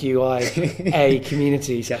LGBTQIA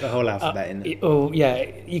communities. Get the whole alphabet in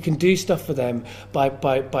there. You can do stuff for them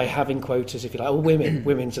by having quotas, if you like. Or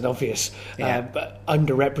women's an obvious, but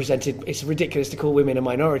underrepresented. It's ridiculous to call women a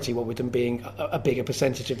minority, what with them being a bigger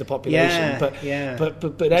percentage of the population. But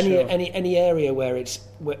any area where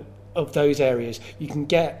of those areas, you can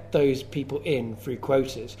get those people in through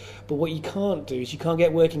quotas. But what you can't do is you can't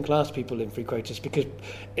get working class people in through quotas, because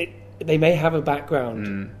they may have a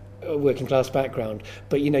background. A working class background,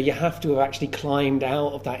 but you have to have actually climbed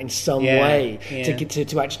out of that in some way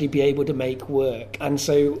to actually be able to make work. And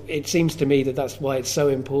so it seems to me that's why it's so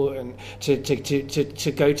important to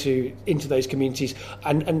go into those communities.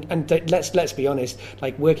 And let's be honest,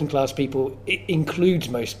 like, working class people, it includes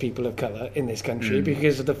most people of colour in this country,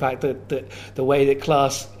 because of the fact that the way that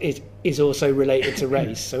class is also related to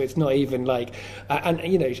race. So it's not even like,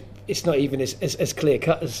 it's not even as clear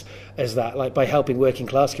cut as that. Like, by helping working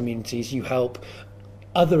class communities, you help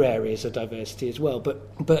other areas of diversity as well.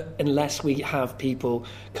 But unless we have people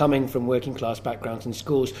coming from working class backgrounds in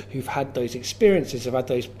schools who've had those experiences, have had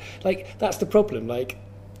those, like, that's the problem. Like,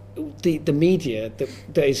 the media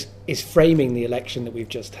that is framing the election that we've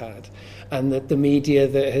just had, and the media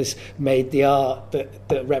that has made the art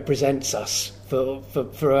that represents us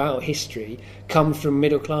throughout history come from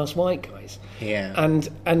middle class white guys. Yeah.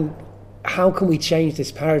 And how can we change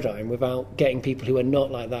this paradigm without getting people who are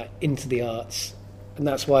not like that into the arts? And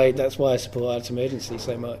that's why I support Arts Emergency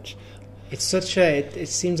so much. It's it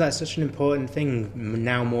seems like such an important thing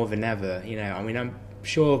now more than ever. I mean, I'm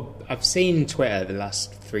sure I've seen Twitter the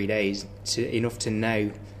last 3 days enough to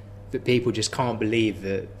know that people just can't believe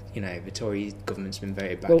that the Tory government's been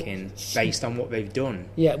voted back in based on what they've done.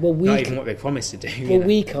 Yeah, well, not even what they promised to do. Well,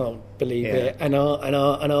 we can't believe it, and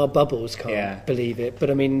our bubbles can't believe it.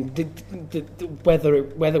 But I mean,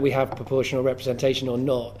 whether we have proportional representation or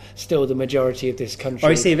not, still the majority of this country. Oh,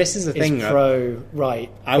 you see, this is the thing. Pro-right.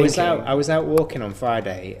 I was out walking on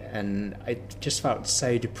Friday, and it just felt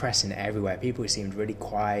so depressing everywhere. People seemed really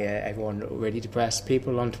quiet. Everyone looked really depressed.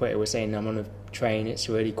 People on Twitter were saying, "I'm on a train, it's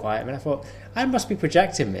really quiet." And I thought, I must be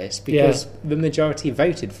projecting this because the majority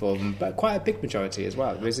voted for them, but quite a big majority as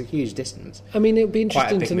well. There's a huge distance. I mean, it would be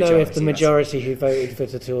interesting to know if the majority who voted for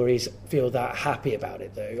the Tories feel that happy about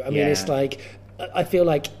it, though. I mean, it's like, I feel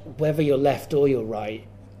like whether you're left or you're right,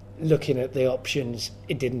 looking at the options,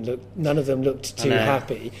 none of them looked too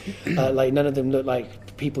happy. Like, none of them looked like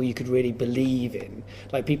people you could really believe in.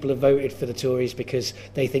 Like, people have voted for the Tories because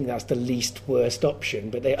they think that's the least worst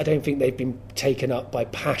option, but I don't think they've been taken up by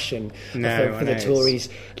passion for the Tories.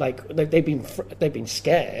 Like, they've been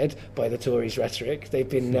scared by the Tories' rhetoric. They've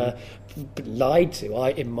been lied to,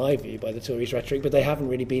 in my view, by the Tories' rhetoric, but they haven't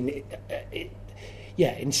really been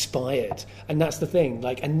inspired. And that's the thing.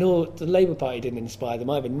 Like, and nor the Labour Party didn't inspire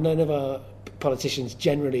them either. None of our politicians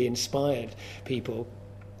generally inspired people.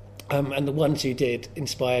 And the ones who did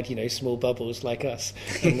inspired, small bubbles like us.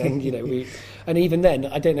 And then, and even then,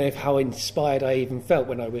 I don't know how inspired I even felt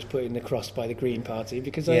when I was put in the cross by the Green Party,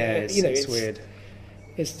 because it's weird.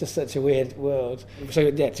 It's just such a weird world.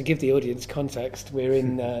 So to give the audience context, we're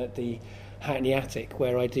in the Hackney Attic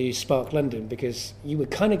where I do Spark London, because you were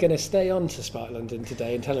kind of going to stay on to Spark London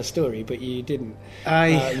today and tell a story, but you didn't. You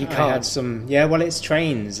can't. I had some. Yeah, well, it's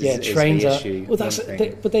trains. Trains is the are. issue, Well,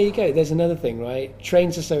 but there you go. There's another thing, right?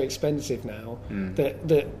 Trains are so expensive now that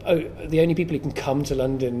the only people who can come to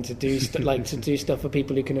London to do to do stuff are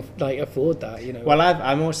people who can afford that. Well,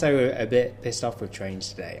 I'm also a bit pissed off with trains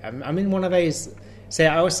today. I'm in one of those. So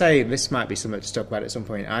I would say this might be something to talk about at some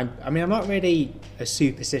point. I'm not really a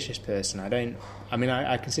superstitious person.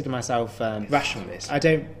 I consider myself rationalist. I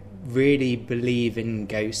don't really believe in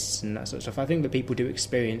ghosts and that sort of stuff. I think that people do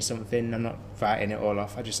experience something. I'm not writing it all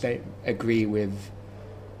off. I just don't agree with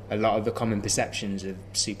a lot of the common perceptions of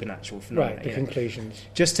supernatural phenomena. Right, the conclusions.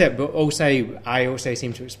 But I also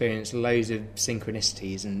seem to experience loads of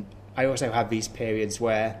synchronicities, and I also have these periods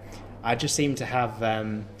where I just seem to have...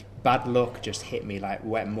 bad luck just hit me like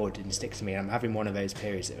wet mud and stick to me. I'm having one of those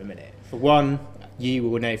periods at the minute. For one, you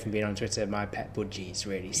will know from being on Twitter, my pet Budgie's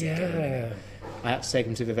really sick. Yeah. I had to take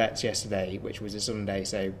him to the vets yesterday, which was a Sunday,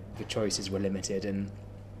 so the choices were limited. And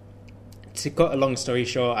to cut a long story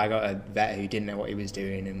short, I got a vet who didn't know what he was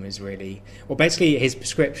doing and was really... Well, basically, his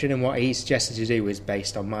prescription and what he suggested to do was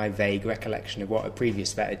based on my vague recollection of what a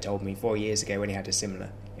previous vet had told me 4 years ago when he had a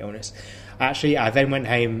similar illness. Actually, I then went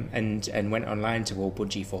home and went online to all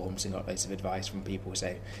Budgie forums and got loads of advice from people.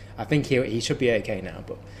 So I think he should be okay now.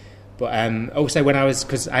 But also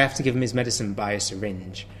because I have to give him his medicine by a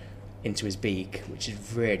syringe into his beak, which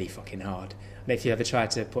is really fucking hard. And if you ever try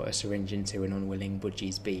to put a syringe into an unwilling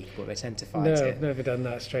Budgie's beak, but they tend to fight it. No, I've never done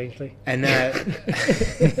that, strangely. And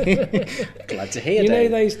glad to hear.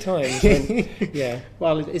 Those times when, yeah.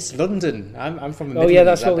 Well, it's London. I'm from the Midlands. Yeah,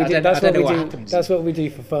 that's what we do. That's what we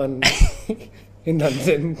do for fun in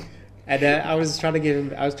London. And I was trying to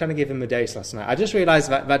give him a dose last night. I just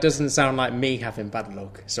realised that doesn't sound like me having bad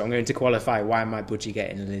luck. So I'm going to qualify why my Budgie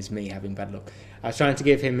getting it is me having bad luck. I was trying to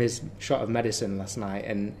give him his shot of medicine last night,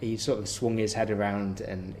 and he sort of swung his head around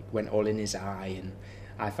and went all in his eye, and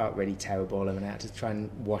I felt really terrible, and I had to try and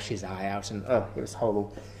wash his eye out, and it was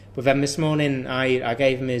horrible. But then this morning, I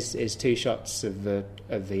gave him his 2 shots of the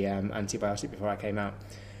antibiotic before I came out.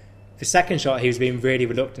 The second shot, he was being really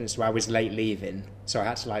reluctant, so I was late leaving, so I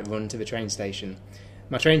had to run to the train station.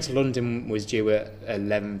 My train to London was due at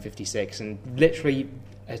 11:56, and literally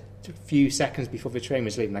a few seconds before the train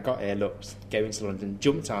was leaving, I got here, looked, going to London,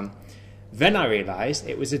 jumped on. Then I realised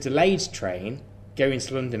it was a delayed train going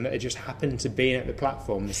to London that had just happened to be at the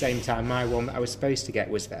platform the same time my one that I was supposed to get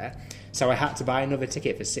was there. So I had to buy another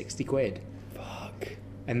ticket for 60 quid. Fuck.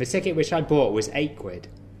 And the ticket which I bought was 8 quid.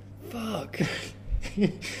 Fuck.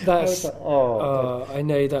 That's I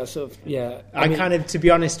know that sort of, yeah. To be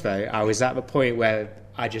honest though, I was at the point where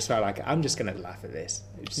I just felt like I'm just going to laugh at this.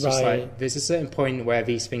 It's just there's a certain point where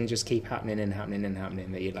these things just keep happening and happening and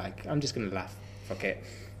happening that you're like, I'm just going to laugh. Fuck it.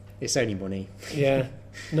 It's only money. Yeah.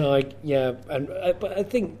 No, but I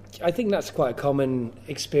think that's quite a common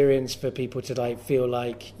experience for people to feel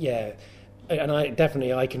like, yeah, and I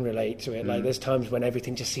can relate to it. Like there's times when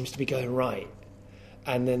everything just seems to be going right,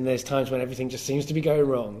 and then there's times when everything just seems to be going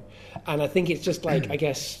wrong. And I think it's just I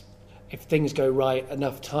guess if things go right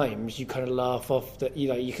enough times, you kind of laugh off that.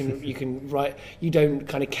 You can write. You don't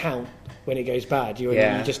kind of count when it goes bad. You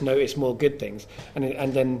just notice more good things,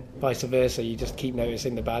 and then vice versa. You just keep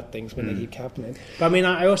noticing the bad things when they keep happening. But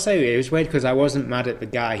I also, it was weird because I wasn't mad at the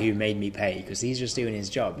guy who made me pay because he's just doing his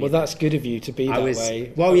job. Well, that's good of you to be that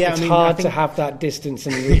way. Well, yeah, it's hard to have that distance,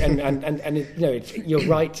 and you're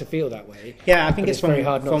right to feel that way. Yeah, I think it's very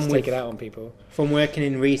hard not to take it out on people. From working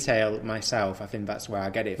in retail myself, I think that's where I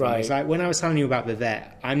get it from. Right. It's like when I was telling you about the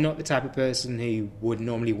vet, I'm not the type of person who would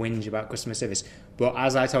normally whinge about customer service. But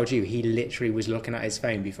as I told you, he literally was looking at his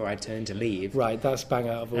phone before I turned to leave. Right, that's bang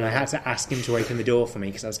out of order. And I had to ask him to open the door for me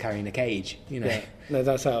because I was carrying a cage. Yeah, no,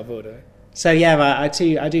 that's out of order. So yeah, I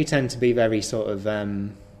do tend to be very sort of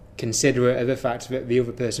considerate of the fact that the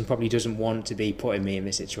other person probably doesn't want to be putting me in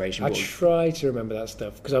this situation. I try to remember that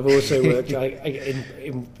stuff because I've also worked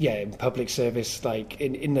in public service,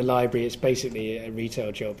 in the library. It's basically a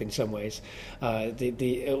retail job in some ways.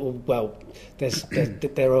 It's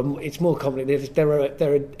more complicated.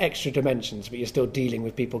 There are extra dimensions, but you're still dealing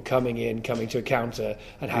with people coming to a counter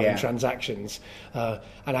and having transactions. And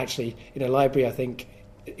actually, in a library, I think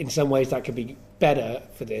in some ways that could be better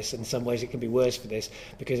for this, in some ways it can be worse for this,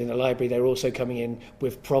 because in the library they're also coming in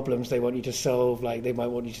with problems they want you to solve. Like they might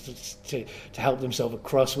want you to help them solve a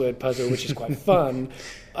crossword puzzle, which is quite fun,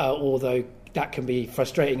 although that can be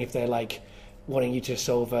frustrating if they're like wanting you to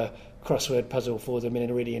solve a crossword puzzle for them in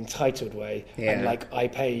a really entitled way, and like I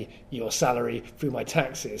pay your salary through my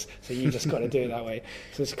taxes, so you just got to do it that way.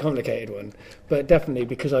 So it's a complicated one, but definitely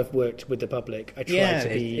because I've worked with the public, I try to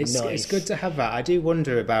be nice. It's good to have that. I do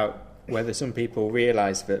wonder about whether some people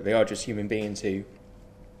realise that they are just human beings who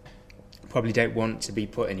probably don't want to be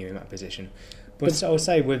putting you in that position. But I'll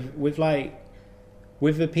say with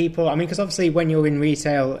the people, I mean, because obviously when you're in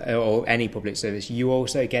retail or any public service, you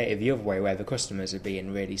also get it the other way, where the customers are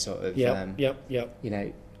being really sort of,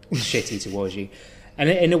 shitty towards you. And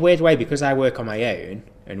in a weird way, because I work on my own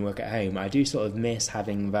and work at home, I do sort of miss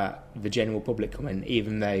having the general public come in,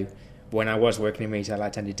 even though when I was working in retail, I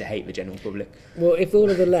tended to hate the general public. Well, if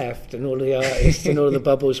all of the left and all of the artists and all of the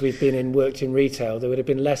bubbles we've been in worked in retail, they would have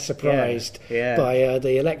been less surprised by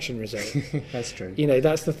the election result. That's true.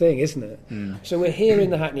 That's the thing, isn't it? So we're here in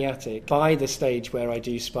the Hackney Attic by the stage where I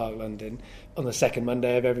do Spark London on the second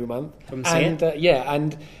Monday of every month.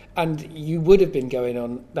 And you would have been going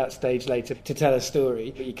on that stage later to tell a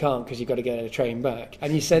story, but you can't because you've got to get a train back.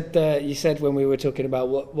 And you said when we were talking about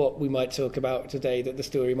what we might talk about today, that the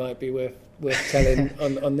story might be worth telling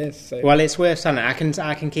on this. So. Well, it's worth telling.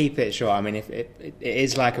 I can keep it short. I mean, if it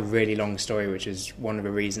is like a really long story, which is one of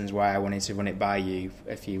the reasons why I wanted to run it by you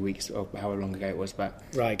a few weeks or however long ago it was. But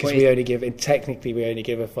right, because we only give a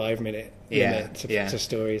 5-minute limit to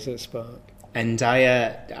stories at Spark. And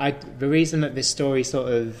the reason that this story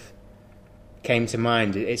sort of came to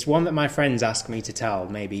mind, it's one that my friends ask me to tell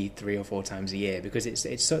maybe 3 or 4 times a year, because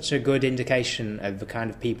it's such a good indication of the kind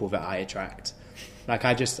of people that I attract. Like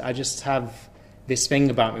I just have this thing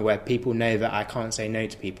about me where people know that I can't say no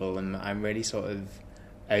to people, and I'm really sort of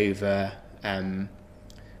over.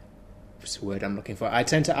 What's the word I'm looking for? I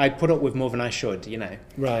put up with more than I should,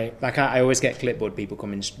 Right. Like I always get clipboard people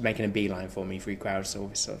coming, making a beeline for me through crowds, all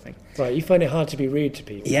this sort of thing. Right, you find it hard to be rude to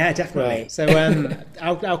people. Yeah, definitely. Right. So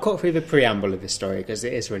I'll cut through the preamble of this story because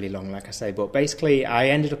it is really long, like I say. But basically, I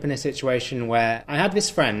ended up in a situation where I had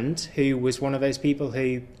this friend who was one of those people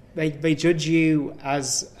who they judge you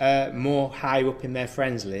as more high up in their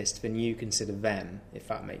friends list than you consider them, if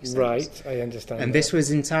that makes sense. Right, I understand. And this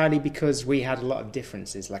was entirely because we had a lot of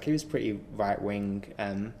differences. Like he was pretty right wing,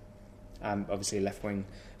 obviously left wing.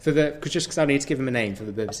 Because I need to give him a name for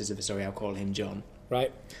the purposes of the story, I'll call him John.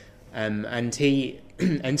 Right. And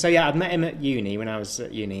I'd met him at uni when I was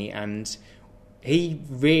at uni, and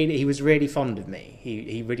he was really fond of me.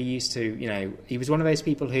 He really used to, he was one of those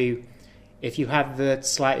people who, if you have the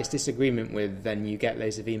slightest disagreement with, then you get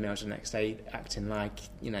loads of emails the next day acting like,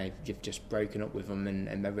 you've just broken up with them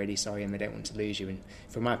and they're really sorry and they don't want to lose you. And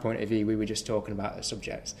from my point of view, we were just talking about the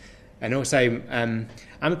subjects. And also, I'm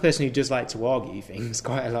a person who does like to argue things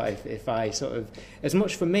quite a lot. If I sort of, as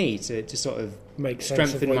much for me to sort of make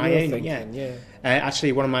strengthen my own. Thinking, yeah.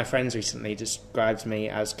 Actually, one of my friends recently described me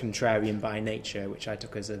as contrarian by nature, which I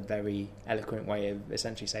took as a very eloquent way of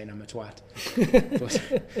essentially saying I'm a twat.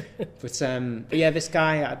 but yeah, this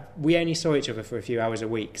guy, we only saw each other for a few hours a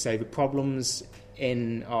week, so the problems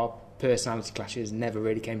in our personality clashes never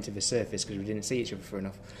really came to the surface because we didn't see each other for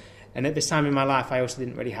enough. And at this time in my life, I also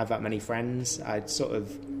didn't really have that many friends. I'd sort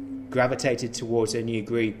of gravitated towards a new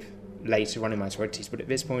group later on in my 20s, but at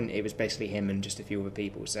this point, it was basically him and just a few other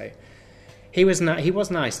people. So he was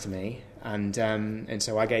nice to me, and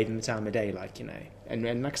so I gave him the time of day,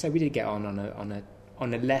 And like I said, we did get on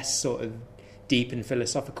a less sort of deep and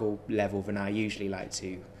philosophical level than I usually like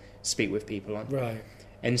to speak with people on. Right.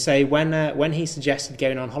 And so when he suggested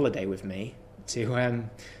going on holiday with me to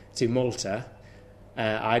Malta.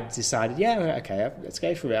 I decided, okay, let's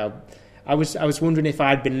go for it. I was wondering if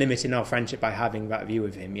I'd been limiting our friendship by having that view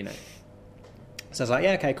of him, So I was like,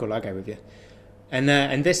 yeah, okay, cool, I'll go with you.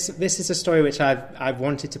 And this is a story which I've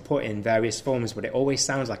wanted to put in various forms, but it always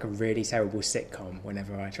sounds like a really terrible sitcom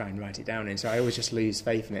whenever I try and write it down. And so I always just lose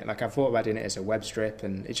faith in it. Like I thought about doing it as a web strip,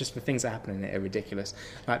 and it's just the things that happen in it are ridiculous.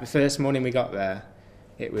 Like the first morning we got there,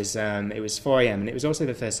 it was 4 a.m. and it was also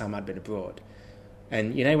the first time I'd been abroad.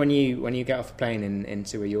 And when you get off a plane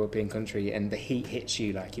into a European country and the heat hits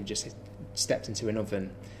you like you've just stepped into an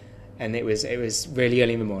oven, and it was really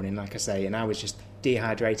early in the morning, like I say, and I was just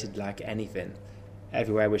dehydrated like anything.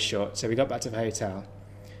 Everywhere was shut. So we got back to the hotel,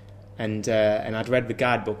 and I'd read the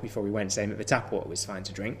guidebook before we went, saying that the tap water was fine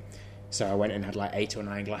to drink. So I went and had like 8 or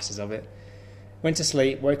 9 glasses of it. Went to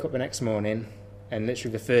sleep, woke up the next morning, and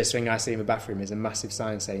literally the first thing I see in the bathroom is a massive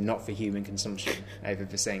sign saying "not for human consumption" over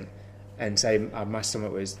the sink. And so my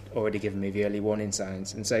stomach was already giving me the early warning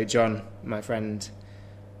signs. And so John, my friend,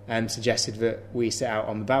 suggested that we sit out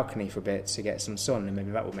on the balcony for a bit to get some sun, and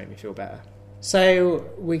maybe that would make me feel better. So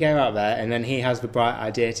we go out there, and then he has the bright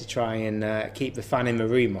idea to try and keep the fan in the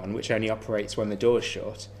room on, which only operates when the door's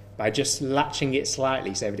shut, by just latching it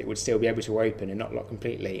slightly so that it would still be able to open and not lock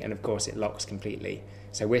completely. And of course it locks completely.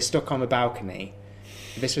 So we're stuck on the balcony.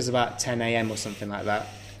 This was about 10 a.m. or something like that.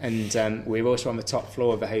 And we were also on the top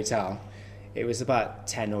floor of the hotel. It was about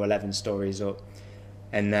 10 or 11 stories up.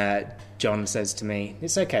 And John says to me,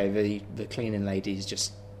 "It's okay, the cleaning lady's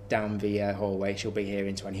just down the hallway. She'll be here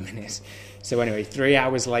in 20 minutes. So anyway, 3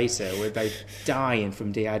 hours later, we're both dying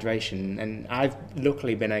from dehydration. And I've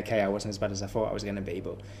luckily been okay. I wasn't as bad as I thought I was going to be,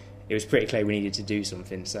 but it was pretty clear we needed to do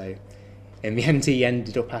something. So in the end, he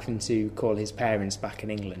ended up having to call his parents back in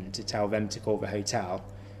England to tell them to call the hotel,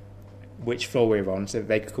 which floor we were on, so that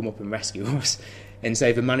they could come up and rescue us. And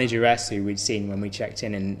so the manageress who we'd seen when we checked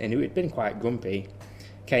in, and who had been quite grumpy,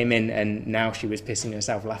 came in, and now she was pissing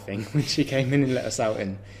herself laughing when she came in and let us out,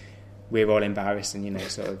 and we were all embarrassed and,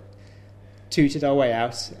 sort of tooted our way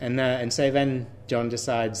out. And so then John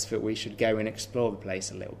decides that we should go and explore the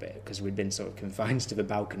place a little bit, because we'd been sort of confined to the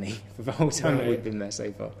balcony for the whole time that we'd been there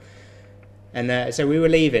so far. And so we were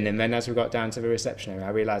leaving, and then as we got down to the reception area, I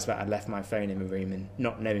realised that I'd left my phone in the room, and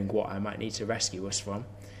not knowing what I might need to rescue us from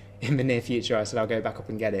in the near future, I said I'll go back up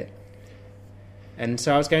and get it. And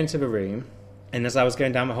so I was going to the room, and as I was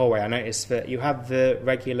going down the hallway, I noticed that you have the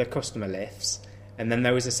regular customer lifts, and then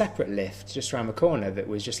there was a separate lift just around the corner that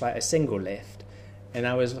was just like a single lift. And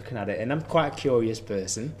I was looking at it, and I'm quite a curious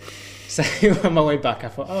person. So on my way back, I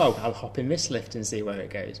thought, I'll hop in this lift and see where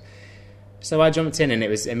it goes. So I jumped in, and it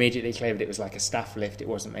was immediately clear that it was like a staff lift. It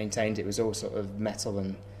wasn't maintained. It was all sort of metal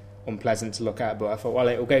and unpleasant to look at. But I thought, well,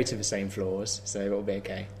 it'll go to the same floors, so it'll be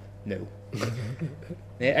okay. No.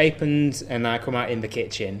 It opened, and I come out in the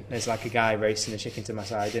kitchen. There's like a guy roasting a chicken to my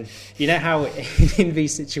side. And you know how in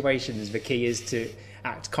these situations the key is to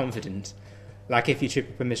act confident? Like if you trip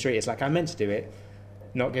up in the street, it's like, I meant to do it,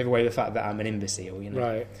 not give away the fact that I'm an imbecile,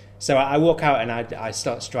 Right. So I walk out, and I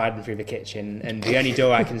start striding through the kitchen, and the only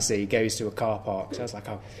door I can see goes to a car park. So I was like,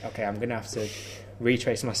 okay, I'm going to have to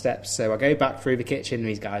retrace my steps. So I go back through the kitchen, and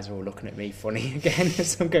these guys are all looking at me funny again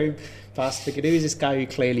as I'm going past. Thinking, who is this guy who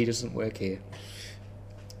clearly doesn't work here?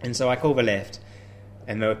 And so I call the lift,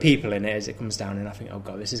 and there were people in it as it comes down, and I think, oh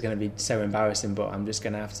God, this is going to be so embarrassing, but I'm just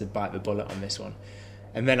going to have to bite the bullet on this one.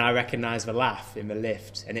 And then I recognise the laugh in the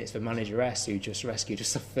lift, and it's the manageress who just rescued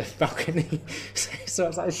us off the balcony. So I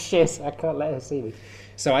was like, shit, I can't let her see me.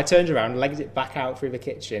 So I turned around, legged it back out through the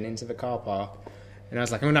kitchen into the car park, and I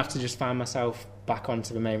was like, I'm going to have to just find myself back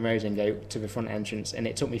onto the main road and go to the front entrance. And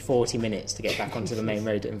it took me 40 minutes to get back onto the main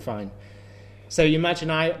road and fine. So you imagine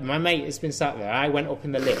my mate has been sat there. I went up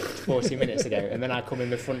in the lift 40 minutes ago, and then I come in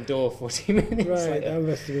the front door 40 minutes Right, later. that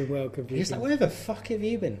must have been well confusing. He was like, where the fuck have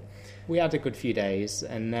you been? We had a good few days,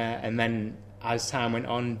 and then as time went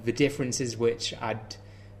on, the differences which I'd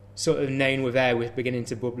sort of known were there were beginning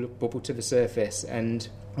to bubble to the surface. And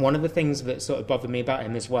one of the things that sort of bothered me about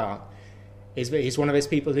him as well is that he's one of those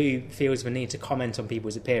people who feels the need to comment on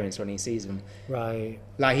people's appearance when he sees them. Right.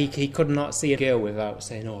 Like he could not see a girl without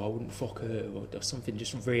saying, I wouldn't fuck her, or something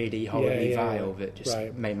just really horribly vile that just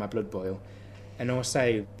made my blood boil. And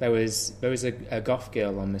also there was a goth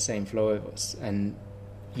girl on the same floor of us, and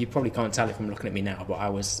you probably can't tell if I'm looking at me now, but I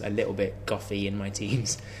was a little bit gothy in my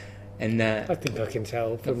teens. And I think I can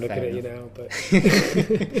tell from looking at you now.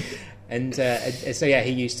 But and so yeah,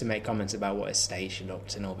 he used to make comments about what his station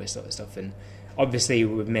looked and all this sort of stuff. And obviously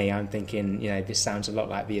with me, I'm thinking, this sounds a lot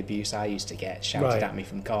like the abuse I used to get shouted at me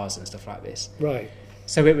from cars and stuff like this. Right.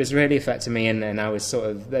 So it was really affecting me, and I was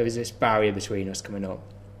there was this barrier between us coming up.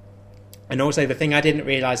 And also the thing I didn't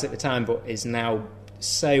realise at the time, but is now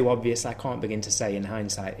so obvious I can't begin to say in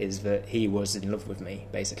hindsight, is that he was in love with me,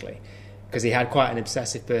 basically. Because he had quite an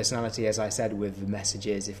obsessive personality, as I said, with the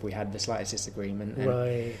messages if we had the slightest disagreement.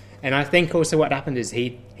 Right. And I think also what happened is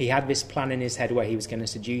he had this plan in his head where he was going to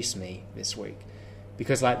seduce me this week.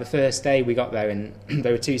 Because like the first day we got there, and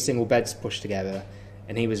there were 2 single beds pushed together,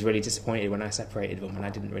 and he was really disappointed when I separated them, and I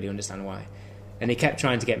didn't really understand why. And he kept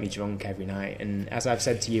trying to get me drunk every night. And as I've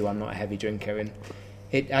said to you, I'm not a heavy drinker, and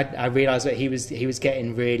I realised that he was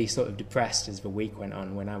getting really sort of depressed as the week went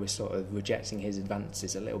on, when I was sort of rejecting his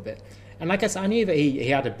advances a little bit. And like I said, I knew that he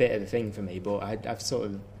had a bit of a thing for me, but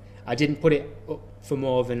I didn't put it up for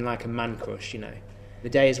more than like a man crush, The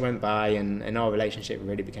days went by, and our relationship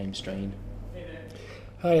really became strained.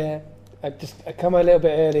 Oh yeah, I come a little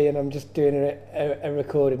bit early, and I'm just doing a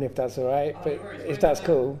recording, if that's all right. But if that's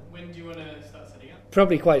cool. When do you want to start setting up?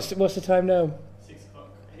 Probably quite. What's the time now? 6 o'clock.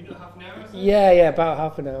 Have you got half an hour? Yeah, about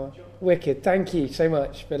half an hour. Wicked. Thank you so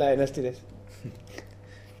much for letting us do this.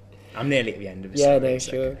 I'm nearly at the end of the story. Yeah, no,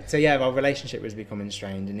 sure. So yeah, our relationship was becoming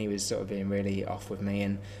strained, and he was sort of being really off with me.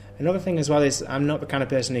 And another thing as well is I'm not the kind of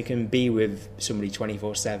person who can be with somebody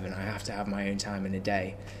 24/7. I have to have my own time in a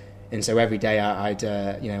day. And so every day I'd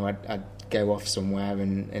go off somewhere,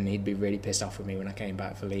 and he'd be really pissed off with me when I came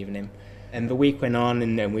back for leaving him. And the week went on,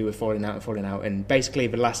 and we were falling out. And basically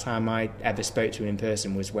the last time I ever spoke to him in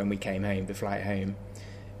person was when we came home, the flight home.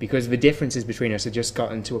 Because the differences between us had just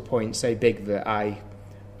gotten to a point so big that I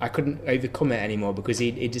couldn't overcome it anymore, because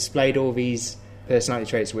he displayed all these personality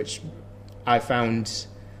traits which I found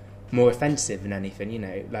more offensive than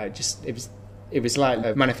anything, like just it was like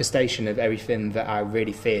a manifestation of everything that I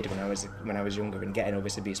really feared when I was younger, and getting all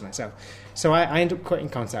this abuse myself. So I ended up cutting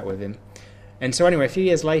contact with him. And so anyway, a few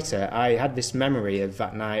years later, I had this memory of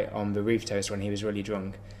that night on the roof terrace when he was really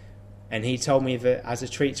drunk. And he told me that as a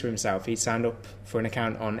treat to himself, he'd signed up for an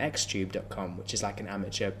account on xtube.com, which is like an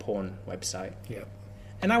amateur porn website. Yeah.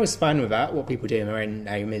 And I was fine with that. What people do in their own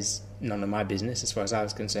home is none of my business as far as I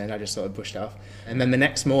was concerned. I just sort of brushed it off. And then the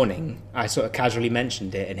next morning, I sort of casually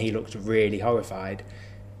mentioned it, and he looked really horrified.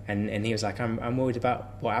 And he was like, I'm worried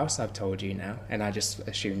about what else I've told you now. And I just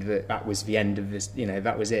assumed that was the end of this,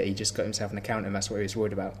 that was it. He just got himself an account, and that's what he was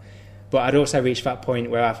worried about. But I'd also reached that point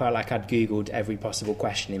where I felt like I'd Googled every possible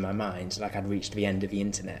question in my mind, like I'd reached the end of the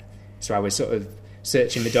internet. So I was sort of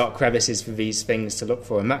searching the dark crevices for these things to look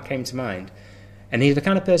for, and that came to mind. And he's the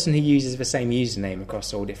kind of person who uses the same username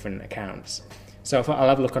across all different accounts. So I thought I'll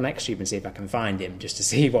have a look on XTube and see if I can find him, just to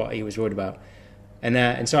see what he was worried about.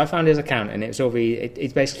 And so I found his account, and it's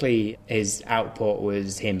basically his output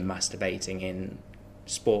was him masturbating in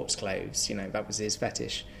sports clothes. That was his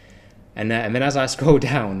fetish. And then as I scrolled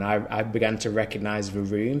down, I began to recognise the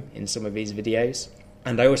room in some of these videos.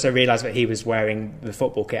 And I also realised that he was wearing the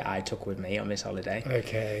football kit I took with me on this holiday.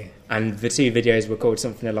 Okay. And the two videos were called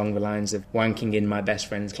something along the lines of "wanking in my best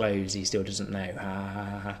friend's clothes, he still doesn't know." Ha ha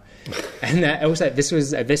ha ha. And also, this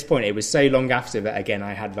was at this point, it was so long after that again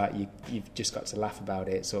I had that you've just got to laugh about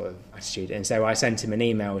it sort of attitude. And so I sent him an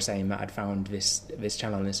email saying that I'd found this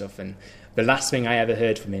channel and stuff. And the last thing I ever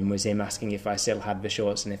heard from him was him asking if I still had the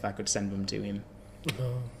shorts and if I could send them to him.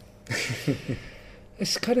 Oh.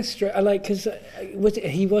 It's kind of strange, because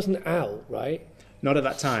he wasn't out, right? Not at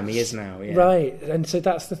that time. He is now, yeah. Right, and so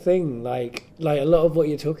that's the thing. Like a lot of what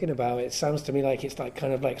you're talking about, it sounds to me like it's like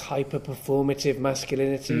kind of like hyper performative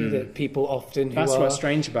masculinity that people often that's what's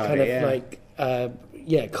strange about kind it. Of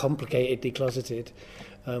like complicatedly closeted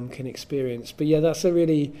can experience. But yeah, that's a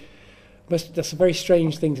very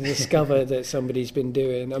strange thing to discover that somebody's been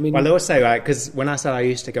doing. I mean, well, also because when I said I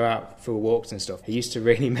used to go out for walks and stuff, he used to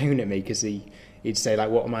really moan at me because he'd say, like,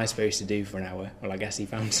 what am I supposed to do for an hour? Well, I guess he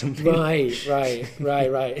found something. Right.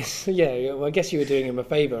 Yeah, well, I guess you were doing him a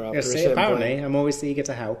favour after a certain apparently, point. I'm always eager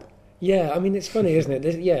to help. Yeah, I mean, it's funny, isn't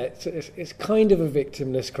it? Yeah, it's kind of a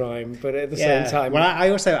victimless crime, but at the same time... Well,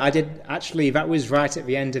 I did, actually, that was right at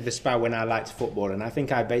the end of the spell when I liked football, and I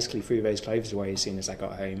think I basically threw those clothes away as soon as I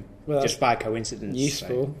got home, just by coincidence.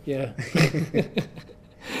 Useful, so. Yeah.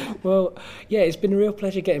 Well, yeah, it's been a real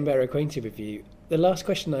pleasure getting better acquainted with you. The last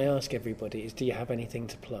question I ask everybody is, do you have anything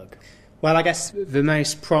to plug? Well, I guess the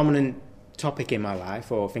most prominent topic in my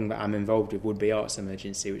life, or thing that I'm involved with, would be Arts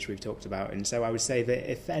Emergency, which we've talked about. And so I would say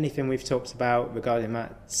that if anything we've talked about regarding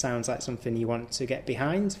that sounds like something you want to get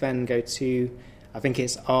behind, then go to, I think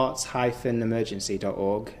it's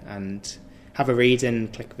arts-emergency.org, and have a read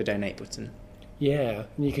and click the donate button. Yeah,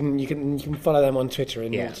 you can follow them on Twitter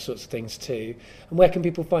and all sorts of things too. And where can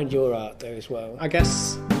people find your art though as well? I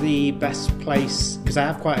guess the best place, because I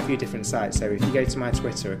have quite a few different sites, so if you go to my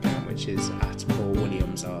Twitter account, which is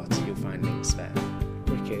 @PaulWilliamsArt, you'll find links there.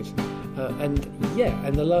 Wicked. And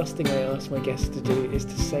the last thing I ask my guests to do is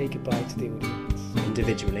to say goodbye to the audience.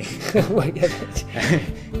 Individually. Well,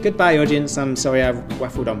 Goodbye audience, I'm sorry I've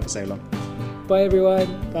waffled on for so long. Bye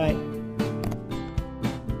everyone. Bye.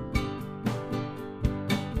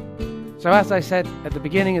 So as I said at the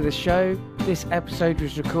beginning of the show, this episode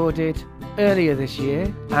was recorded earlier this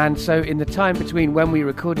year, and so in the time between when we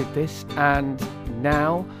recorded this and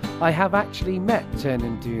now, I have actually met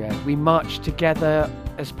Tiernan Douhet. We marched together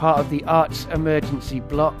as part of the Arts Emergency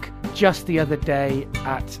block just the other day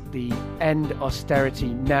at the End Austerity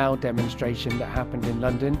Now demonstration that happened in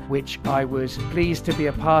London, which I was pleased to be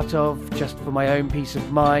a part of just for my own peace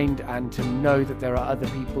of mind and to know that there are other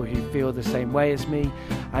people who feel the same way as me,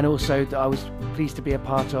 and also that I was pleased to be a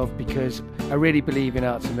part of because I really believe in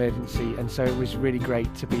Arts Emergency, and so it was really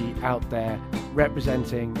great to be out there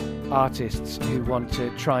representing artists who want to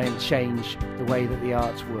try and change the way that the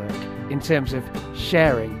arts work in terms of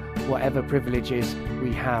sharing whatever privileges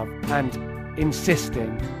we have, and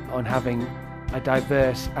insisting on having a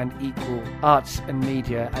diverse and equal arts and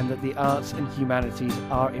media, and that the arts and humanities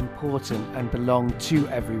are important and belong to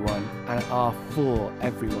everyone and are for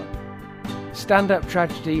everyone. Stand Up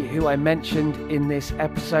Tragedy, who I mentioned in this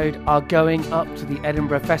episode, are going up to the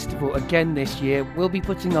Edinburgh Festival again this year. We'll be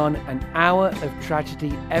putting on an hour of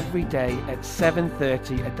tragedy every day at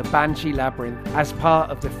 7:30 at the Banshee Labyrinth as part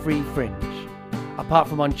of the Free Fringe. Apart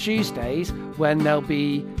from on Tuesdays, when there'll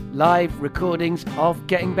be live recordings of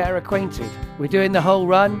Getting Better Acquainted. We're doing the whole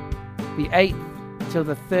run, the 8th till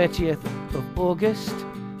the 30th of August.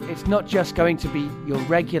 It's not just going to be your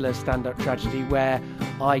regular stand-up tragedy where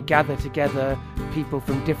I gather together people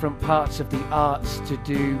from different parts of the arts to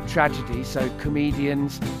do tragedy, so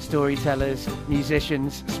comedians, storytellers,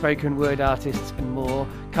 musicians, spoken word artists and more,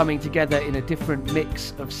 coming together in a different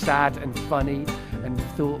mix of sad and funny and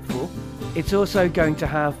thoughtful. It's also going to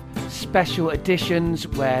have special editions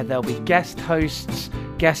where there'll be guest hosts,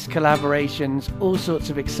 guest collaborations, all sorts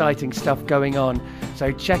of exciting stuff going on.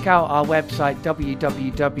 So check out our website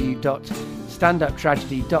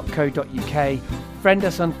www.standuptragedy.co.uk, friend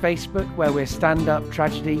us on Facebook where we're Stand Up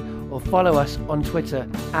Tragedy, or follow us on Twitter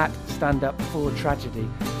at Stand Up for Tragedy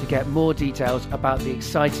to get more details about the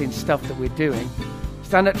exciting stuff that we're doing.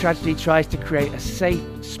 Stand Up Tragedy tries to create a safe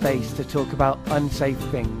space to talk about unsafe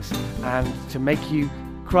things and to make you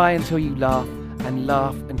cry until you laugh and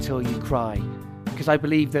laugh until you cry. Because I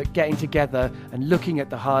believe that getting together and looking at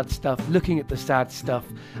the hard stuff, looking at the sad stuff,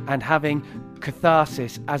 and having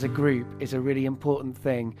catharsis as a group is a really important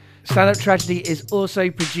thing. Stand Up Tragedy is also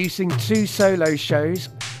producing 2 solo shows.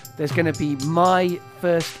 There's going to be my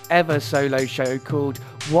first ever solo show called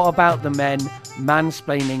What About the Men?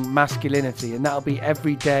 Mansplaining Masculinity, and that'll be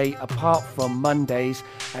every day apart from Mondays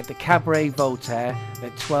at the Cabaret Voltaire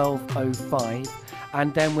at 12:05.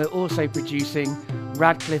 And then we're also producing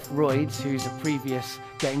Radcliffe Royds, who's a previous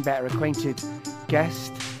Getting Better Acquainted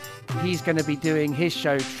guest. He's going to be doing his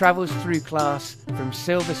show Travels Through Class from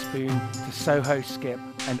Silver Spoon to Soho Skip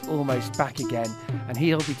and almost back again. And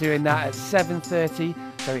he'll be doing that at 7:30.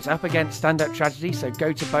 So it's up against Stand Up Tragedy. So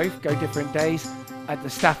go to both, go different days at the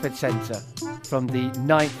Stafford Centre from the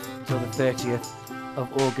 9th till the 30th of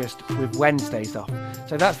August with Wednesdays off.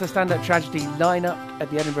 So that's the Stand Up Tragedy lineup at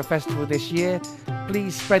the Edinburgh Festival this year.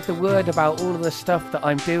 Please spread the word about all of the stuff that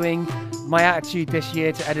I'm doing. My attitude this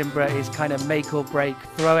year to Edinburgh is kind of make or break,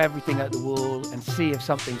 throw everything at the wall and see if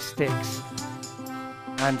something sticks.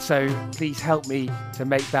 And so please help me to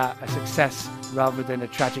make that a success rather than a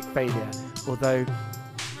tragic failure, although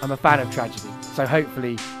I'm a fan of tragedy. So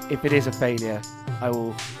hopefully, if it is a failure, I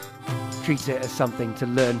will treat it as something to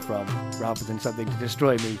learn from rather than something to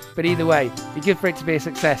destroy me. But either way, be good for it to be a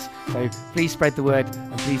success. So please spread the word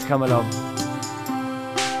and please come along.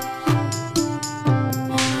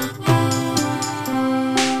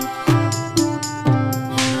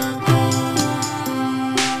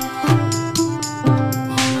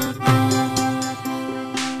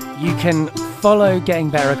 You can follow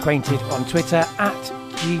Getting Better Acquainted on Twitter at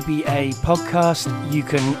GBA Podcast. You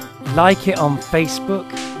can like it on Facebook,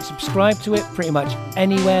 subscribe to it pretty much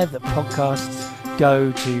anywhere that podcasts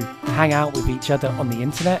go to hang out with each other on the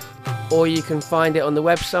internet. Or you can find it on the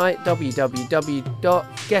website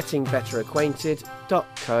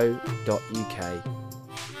www.gettingbetteracquainted.co.uk.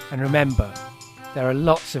 And remember, there are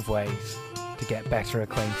lots of ways to get better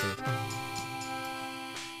acquainted.